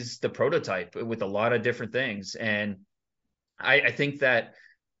 He's the prototype with a lot of different things. And I think that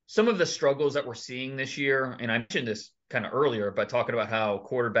some of the struggles that we're seeing this year, and I mentioned this kind of earlier, but talking about how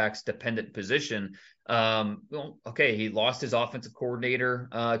quarterbacks dependent position. He lost his offensive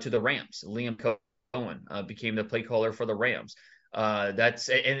coordinator to the Rams. Liam Cohen became the play caller for the Rams.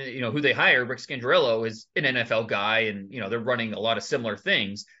 Who they hired, Rick Scangarello, is an NFL guy, and they're running a lot of similar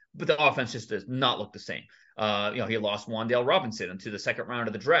things, but the offense just does not look the same. He lost Wan'Dale Robinson into the second round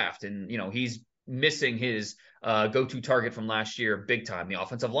of the draft, and he's missing his go-to target from last year big time. The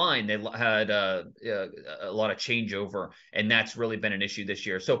offensive line, they had a lot of changeover, and that's really been an issue this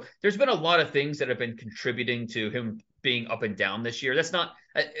year. So there's been a lot of things that have been contributing to him being up and down this year. That's not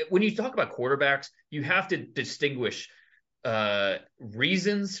when you talk about quarterbacks, you have to distinguish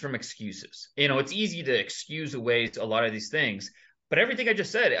reasons from excuses. It's easy to excuse away a lot of these things, but everything I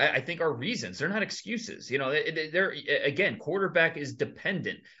just said, I think are reasons. They're not excuses. They're again, quarterback is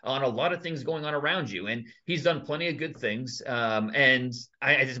dependent on a lot of things going on around you, and he's done plenty of good things.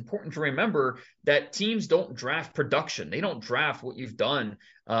 It's important to remember that teams don't draft production. They don't draft what you've done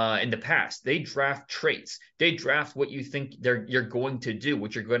in the past. They draft traits. They draft what you think you're going to do,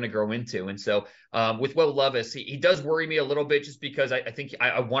 what you're going to grow into. And so with Will Levis, he does worry me a little bit, just because I think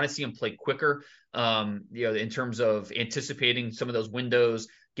I want to see him play quicker. In terms of anticipating some of those windows,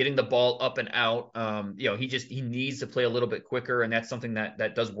 getting the ball up and out. He needs to play a little bit quicker, and that's something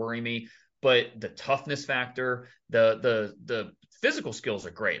that does worry me. But the toughness factor, the physical skills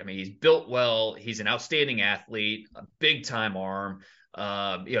are great. I mean, he's built well. He's an outstanding athlete, a big time arm.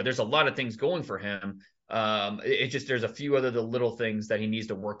 There's a lot of things going for him. There's a few other the little things that he needs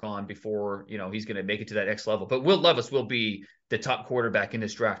to work on before he's going to make it to that next level. But Will Levis will be the top quarterback in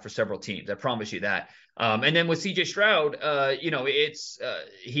this draft for several teams. I promise you that. And then with C.J. Stroud,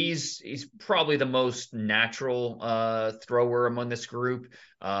 he's probably the most natural thrower among this group.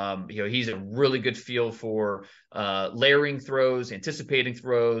 He's a really good feel for layering throws, anticipating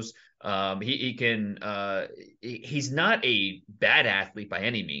throws. He's not a bad athlete by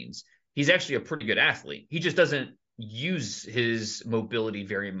any means. He's actually a pretty good athlete. He just doesn't use his mobility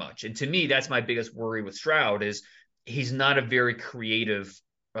very much. And to me, that's my biggest worry with Stroud, is he's not a very creative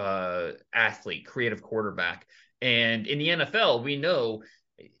athlete, creative quarterback. And in the NFL, we know,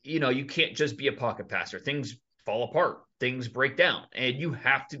 you can't just be a pocket passer. Things fall apart. Things break down, and you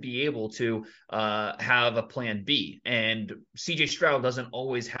have to be able to have a plan B. And CJ Stroud doesn't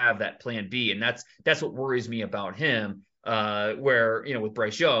always have that plan B. And that's what worries me about him. Where with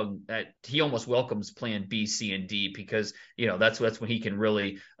Bryce Young, that he almost welcomes plan B, C, and D, because that's when he can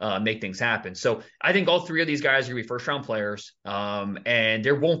really make things happen. So I think all 3 of these guys are gonna be first round players, and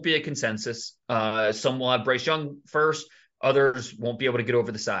there won't be a consensus. Some will have Bryce Young first, others won't be able to get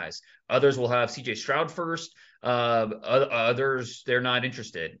over the size. Others will have CJ Stroud first. Others, they're not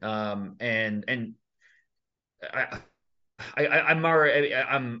interested. And I'm already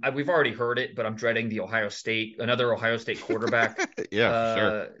we've already heard it, but I'm dreading the another Ohio State quarterback Yeah, for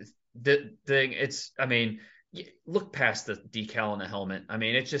sure. the thing. I mean, look past the decal on the helmet. I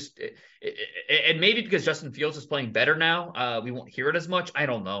mean, it's just and maybe because Justin Fields is playing better now, we won't hear it as much. I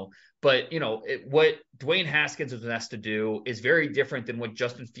don't know, but what Dwayne Haskins was asked to do is very different than what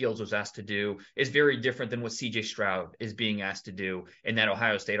Justin Fields was asked to do. Is very different than what C.J. Stroud is being asked to do in that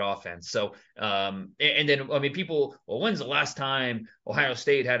Ohio State offense. So, and then I mean, people, well, when's the last time Ohio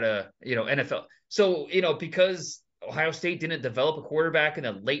State had a NFL? So because Ohio State didn't develop a quarterback in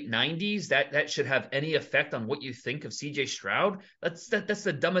the late 90s, that should have any effect on what you think of CJ Stroud. That's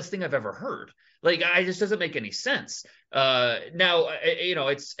the dumbest thing I've ever heard. Like, I just doesn't make any sense. Now,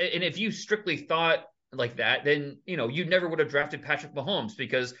 it's, and if you strictly thought like that, then, you never would have drafted Patrick Mahomes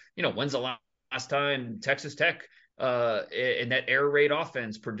because, when's the last time Texas Tech in that air raid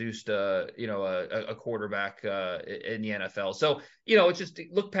offense produced a quarterback in the NFL. So, it's just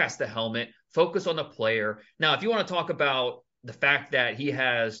look past the helmet, focus on the player. Now, if you want to talk about the fact that he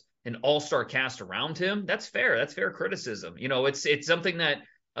has an all-star cast around him, that's fair. That's fair criticism. It's something that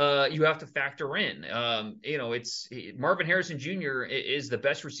you have to factor in. It's Marvin Harrison Jr. is the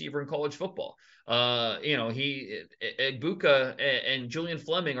best receiver in college football. Egbuka and Julian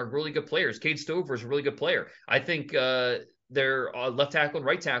Fleming are really good players. Cade Stover is a really good player. I think their left tackle and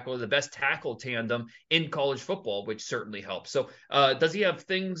right tackle are the best tackle tandem in college football, which certainly helps. So does he have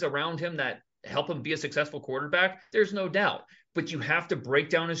things around him that help him be a successful quarterback? There's no doubt. But you have to break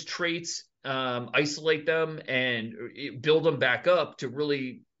down his traits, isolate them, and build them back up to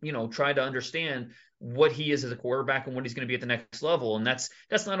really, try to understand what he is as a quarterback and what he's going to be at the next level. And that's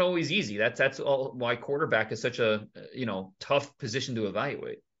not always easy. That's all why quarterback is such a, tough position to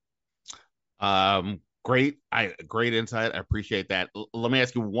evaluate. Great insight. I appreciate that. Let me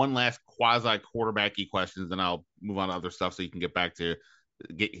ask you one last quasi quarterbacky questions, then I'll move on to other stuff so you can get back to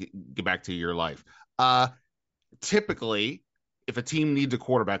your life. Typically, if a team needs a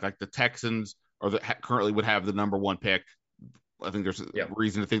quarterback, like the Texans currently would have the number one pick, I think there's a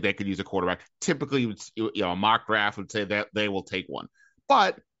reason to think they could use a quarterback. Typically, a mock draft would say that they will take one.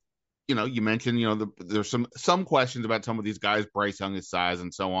 But, you mentioned, there's some questions about some of these guys, Bryce Young, his size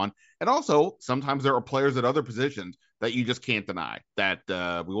and so on. And also, sometimes there are players at other positions that you just can't deny that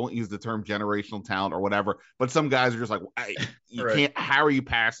we won't use the term generational talent or whatever. But some guys are just like, you can't, how are you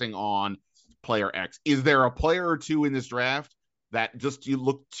passing on player X? Is there a player or two in this draft that just you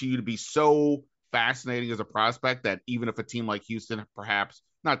look to you to be so fascinating as a prospect that even if a team like Houston, perhaps,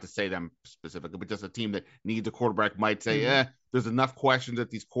 not to say them specifically, but just a team that needs a quarterback might say, there's enough questions at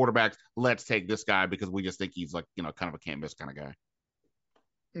these quarterbacks, let's take this guy because we just think he's like, kind of a can't-miss kind of guy.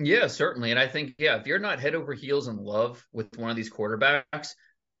 Yeah, certainly. And I think, if you're not head over heels in love with one of these quarterbacks,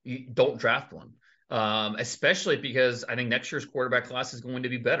 you don't draft one. Especially because I think next year's quarterback class is going to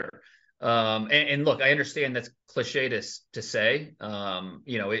be better. And look, I understand that's cliche to say.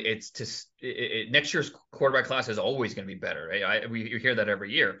 Next year's quarterback class is always going to be better. Right? You hear that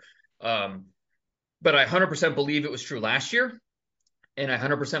every year. But I 100% believe it was true last year, and I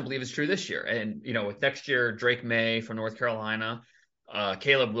 100% believe it's true this year. And with next year, Drake May from North Carolina,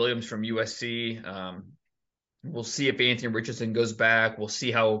 Caleb Williams from USC. We'll see if Anthony Richardson goes back. We'll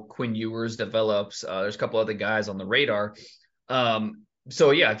see how Quinn Ewers develops. There's a couple other guys on the radar.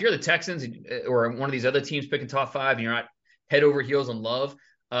 So if you're the Texans or one of these other teams picking top five and you're not head over heels in love,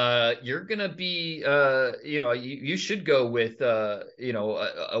 you're going to be, you should go with,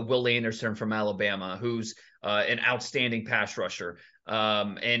 a Will Anderson from Alabama, who's an outstanding pass rusher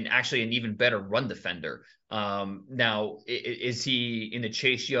and actually an even better run defender. Now, is he in the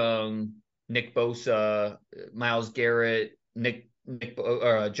Chase Young, Nick Bosa, Myles Garrett,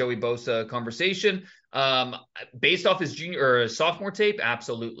 Joey Bosa conversation? Based off his junior or sophomore tape,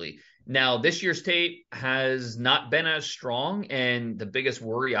 absolutely. Now, this year's tape has not been as strong, and the biggest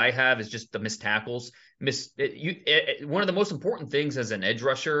worry I have is just the missed tackles. One of the most important things as an edge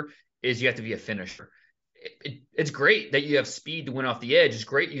rusher is you have to be a finisher. It's great that you have speed to win off the edge. It's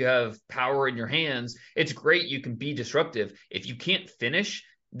great you have power in your hands. It's great you can be disruptive. If you can't finish,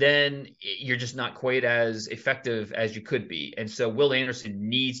 then you're just not quite as effective as you could be. And so Will Anderson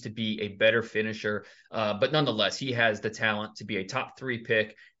needs to be a better finisher. But nonetheless, he has the talent to be a top 3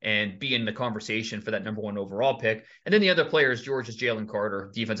 pick and be in the conversation for that number 1 overall pick. And then the other players, Georgia's Jalen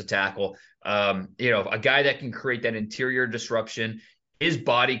Carter, defensive tackle, a guy that can create that interior disruption, his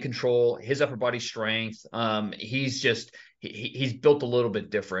body control, his upper body strength. He's built a little bit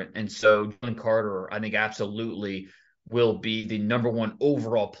different. And so Jalen Carter, I think, absolutely will be the number 1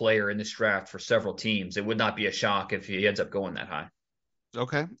 overall player in this draft for several teams. It would not be a shock if he ends up going that high.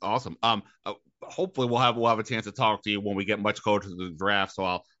 Okay, awesome. hopefully we'll have a chance to talk to you when we get much closer to the draft.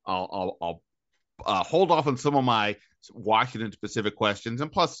 So I'll hold off on some of my Washington specific questions,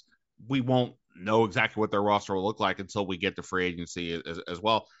 and plus we won't know exactly what their roster will look like until we get to free agency as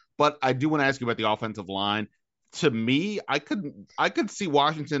well. But I do want to ask you about the offensive line. To me, I could see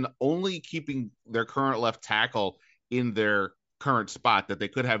Washington only keeping their current left tackle in their current spot. That they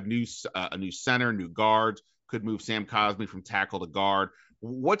could have a new center, new guards, could move Sam Cosmi from tackle to guard.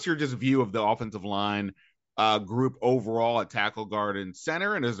 What's your just view of the offensive line group overall at tackle, guard, and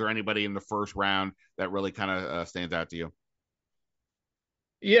center? And is there anybody in the first round that really kind of stands out to you?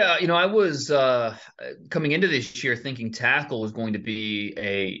 Yeah, I was coming into this year thinking tackle was going to be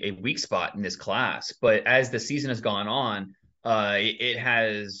a weak spot in this class, but as the season has gone on, it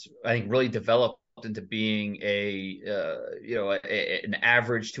has, I think, really developed into being an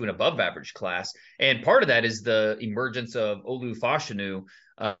average to an above average class, and part of that is the emergence of Olu Fashanu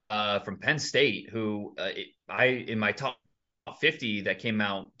from Penn State, who in my top 50 that came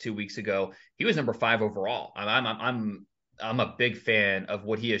out 2 weeks ago, he was number 5 overall. I'm a big fan of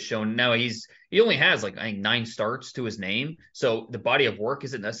what he has shown. Now he only has like, I think, 9 starts to his name, so the body of work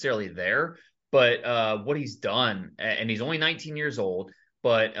isn't necessarily there. But what he's done, and he's only 19 years old,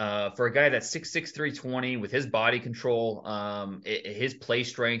 but for a guy that's 6'6", 320 with his body control, his play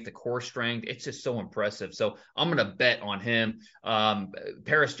strength, the core strength, it's just so impressive. So I'm going to bet on him.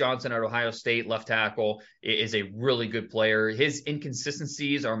 Paris Johnson at Ohio State, left tackle, is a really good player. His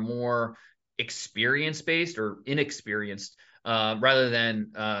inconsistencies are more experience-based or inexperienced rather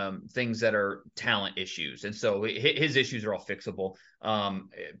than things that are talent issues. And so his issues are all fixable.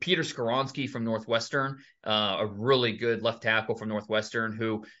 Peter Skoronski from Northwestern, a really good left tackle from Northwestern,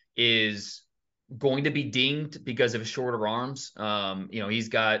 who is going to be dinged because of his shorter arms. He's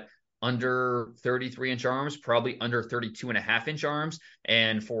got under 33-inch arms, probably under 32.5-inch arms.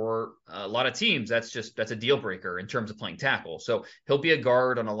 And for a lot of teams, that's a deal breaker in terms of playing tackle. So he'll be a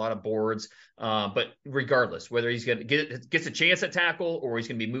guard on a lot of boards. But regardless, whether he's going to gets a chance at tackle or he's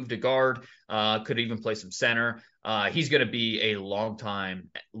going to be moved to guard, could even play some center. He's going to be a long-time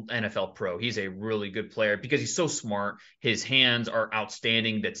NFL pro. He's a really good player because he's so smart. His hands are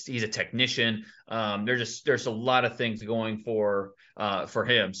outstanding. He's a technician. There's a lot of things going for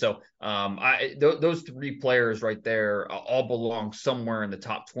him. So those 3 players right there all belong somewhere in the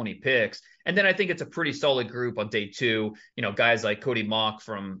top 20 picks. And then I think it's a pretty solid group on day 2. Guys like Cody Mauch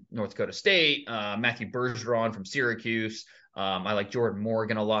from North Dakota State, Matthew Bergeron from Syracuse. I like Jordan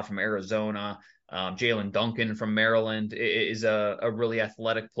Morgan a lot from Arizona. Jalen Duncan from Maryland is a really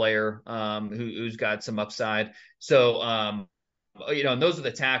athletic player who's got some upside. So, and those are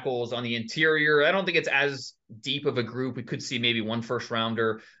the tackles. On the interior, I don't think it's as deep of a group. We could see maybe 1 first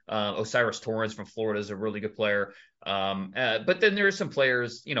rounder. Osiris Torrance from Florida is a really good player. But then there are some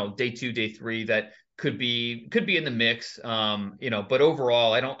players, day 2, day 3 that could be in the mix. But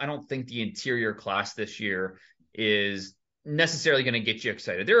overall, I don't think the interior class this year is necessarily going to get you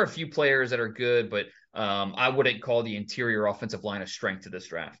excited. There are a few players that are good, but I wouldn't call the interior offensive line a strength to this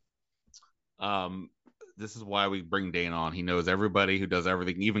draft. This is why we bring Dane on. He knows everybody who does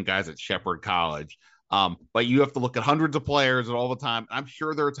everything, even guys at Shepherd College. But you have to look at hundreds of players all the time. I'm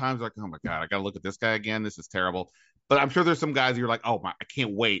sure there are times like, oh my God, I got to look at this guy again. This is terrible. But I'm sure there's some guys you're like, oh my, I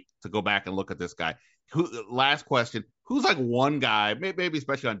can't wait to go back and look at this guy. Last question, who's like one guy, maybe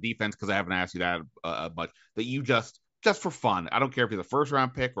especially on defense, because I haven't asked you that much, that you just for fun, I don't care if he's a first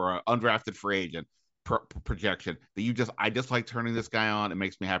round pick or an undrafted free agent projection, that I just like turning this guy on. It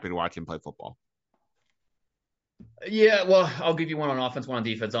makes me happy to watch him play football. Yeah, well, I'll give you one on offense, one on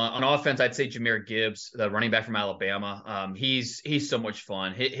defense. On offense, I'd say Jahmyr Gibbs, the running back from Alabama. He's so much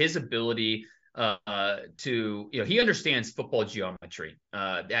fun. His ability to, he understands football geometry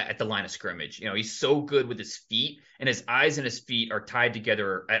at the line of scrimmage. He's so good with his feet, and his eyes and his feet are tied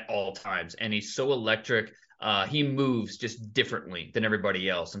together at all times. And he's so electric. He moves just differently than everybody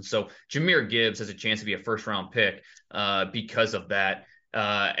else. And so Jahmyr Gibbs has a chance to be a first round pick because of that.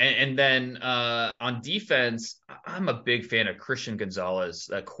 And then on defense, I'm a big fan of Christian Gonzalez,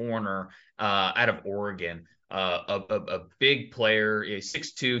 a corner out of Oregon. A big player,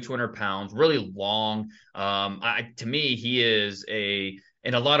 6'2", 200 pounds, really long. To me, he is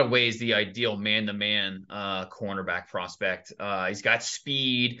in a lot of ways, the ideal man-to-man cornerback prospect. He's got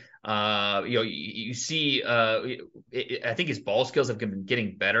speed. You see, I think his ball skills have been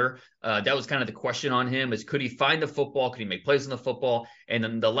getting better. That was kind of the question on him: is could he find the football? Could he make plays on the football? And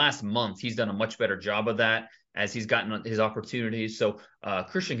in the last month, he's done a much better job of that as he's gotten his opportunities. So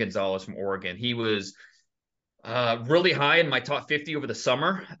Christian Gonzalez from Oregon, he was really high in my top 50 over the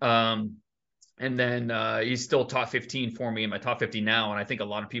summer. And then he's still top 15 for me in my top 50 now. And I think a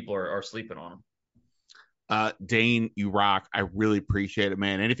lot of people are sleeping on him. Dane, you rock. I really appreciate it,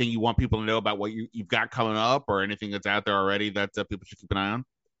 man. Anything you want people to know about what you've got coming up, or anything that's out there already that people should keep an eye on?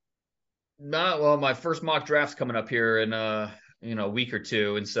 Well, my first mock draft's coming up here in a week or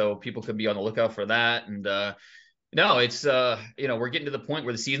two, and so people could be on the lookout for that. And no, it's we're getting to the point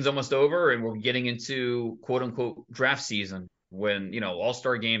where the season's almost over, and we're getting into quote unquote draft season when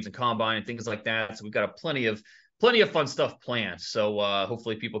all-star games and combine and things like that. So we've got plenty of fun stuff planned. So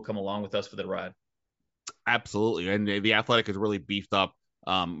hopefully people come along with us for the ride. Absolutely, and the Athletic is really beefed up.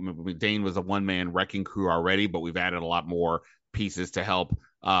 Dane was a one-man wrecking crew already, but we've added a lot more pieces to help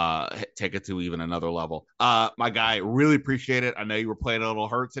take it to even another level. My guy, really appreciate it. I know you were playing a little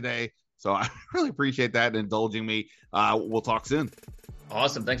hurt today, so I really appreciate that and indulging me. We'll talk soon.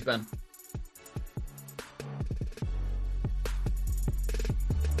 Awesome. Thanks, Ben.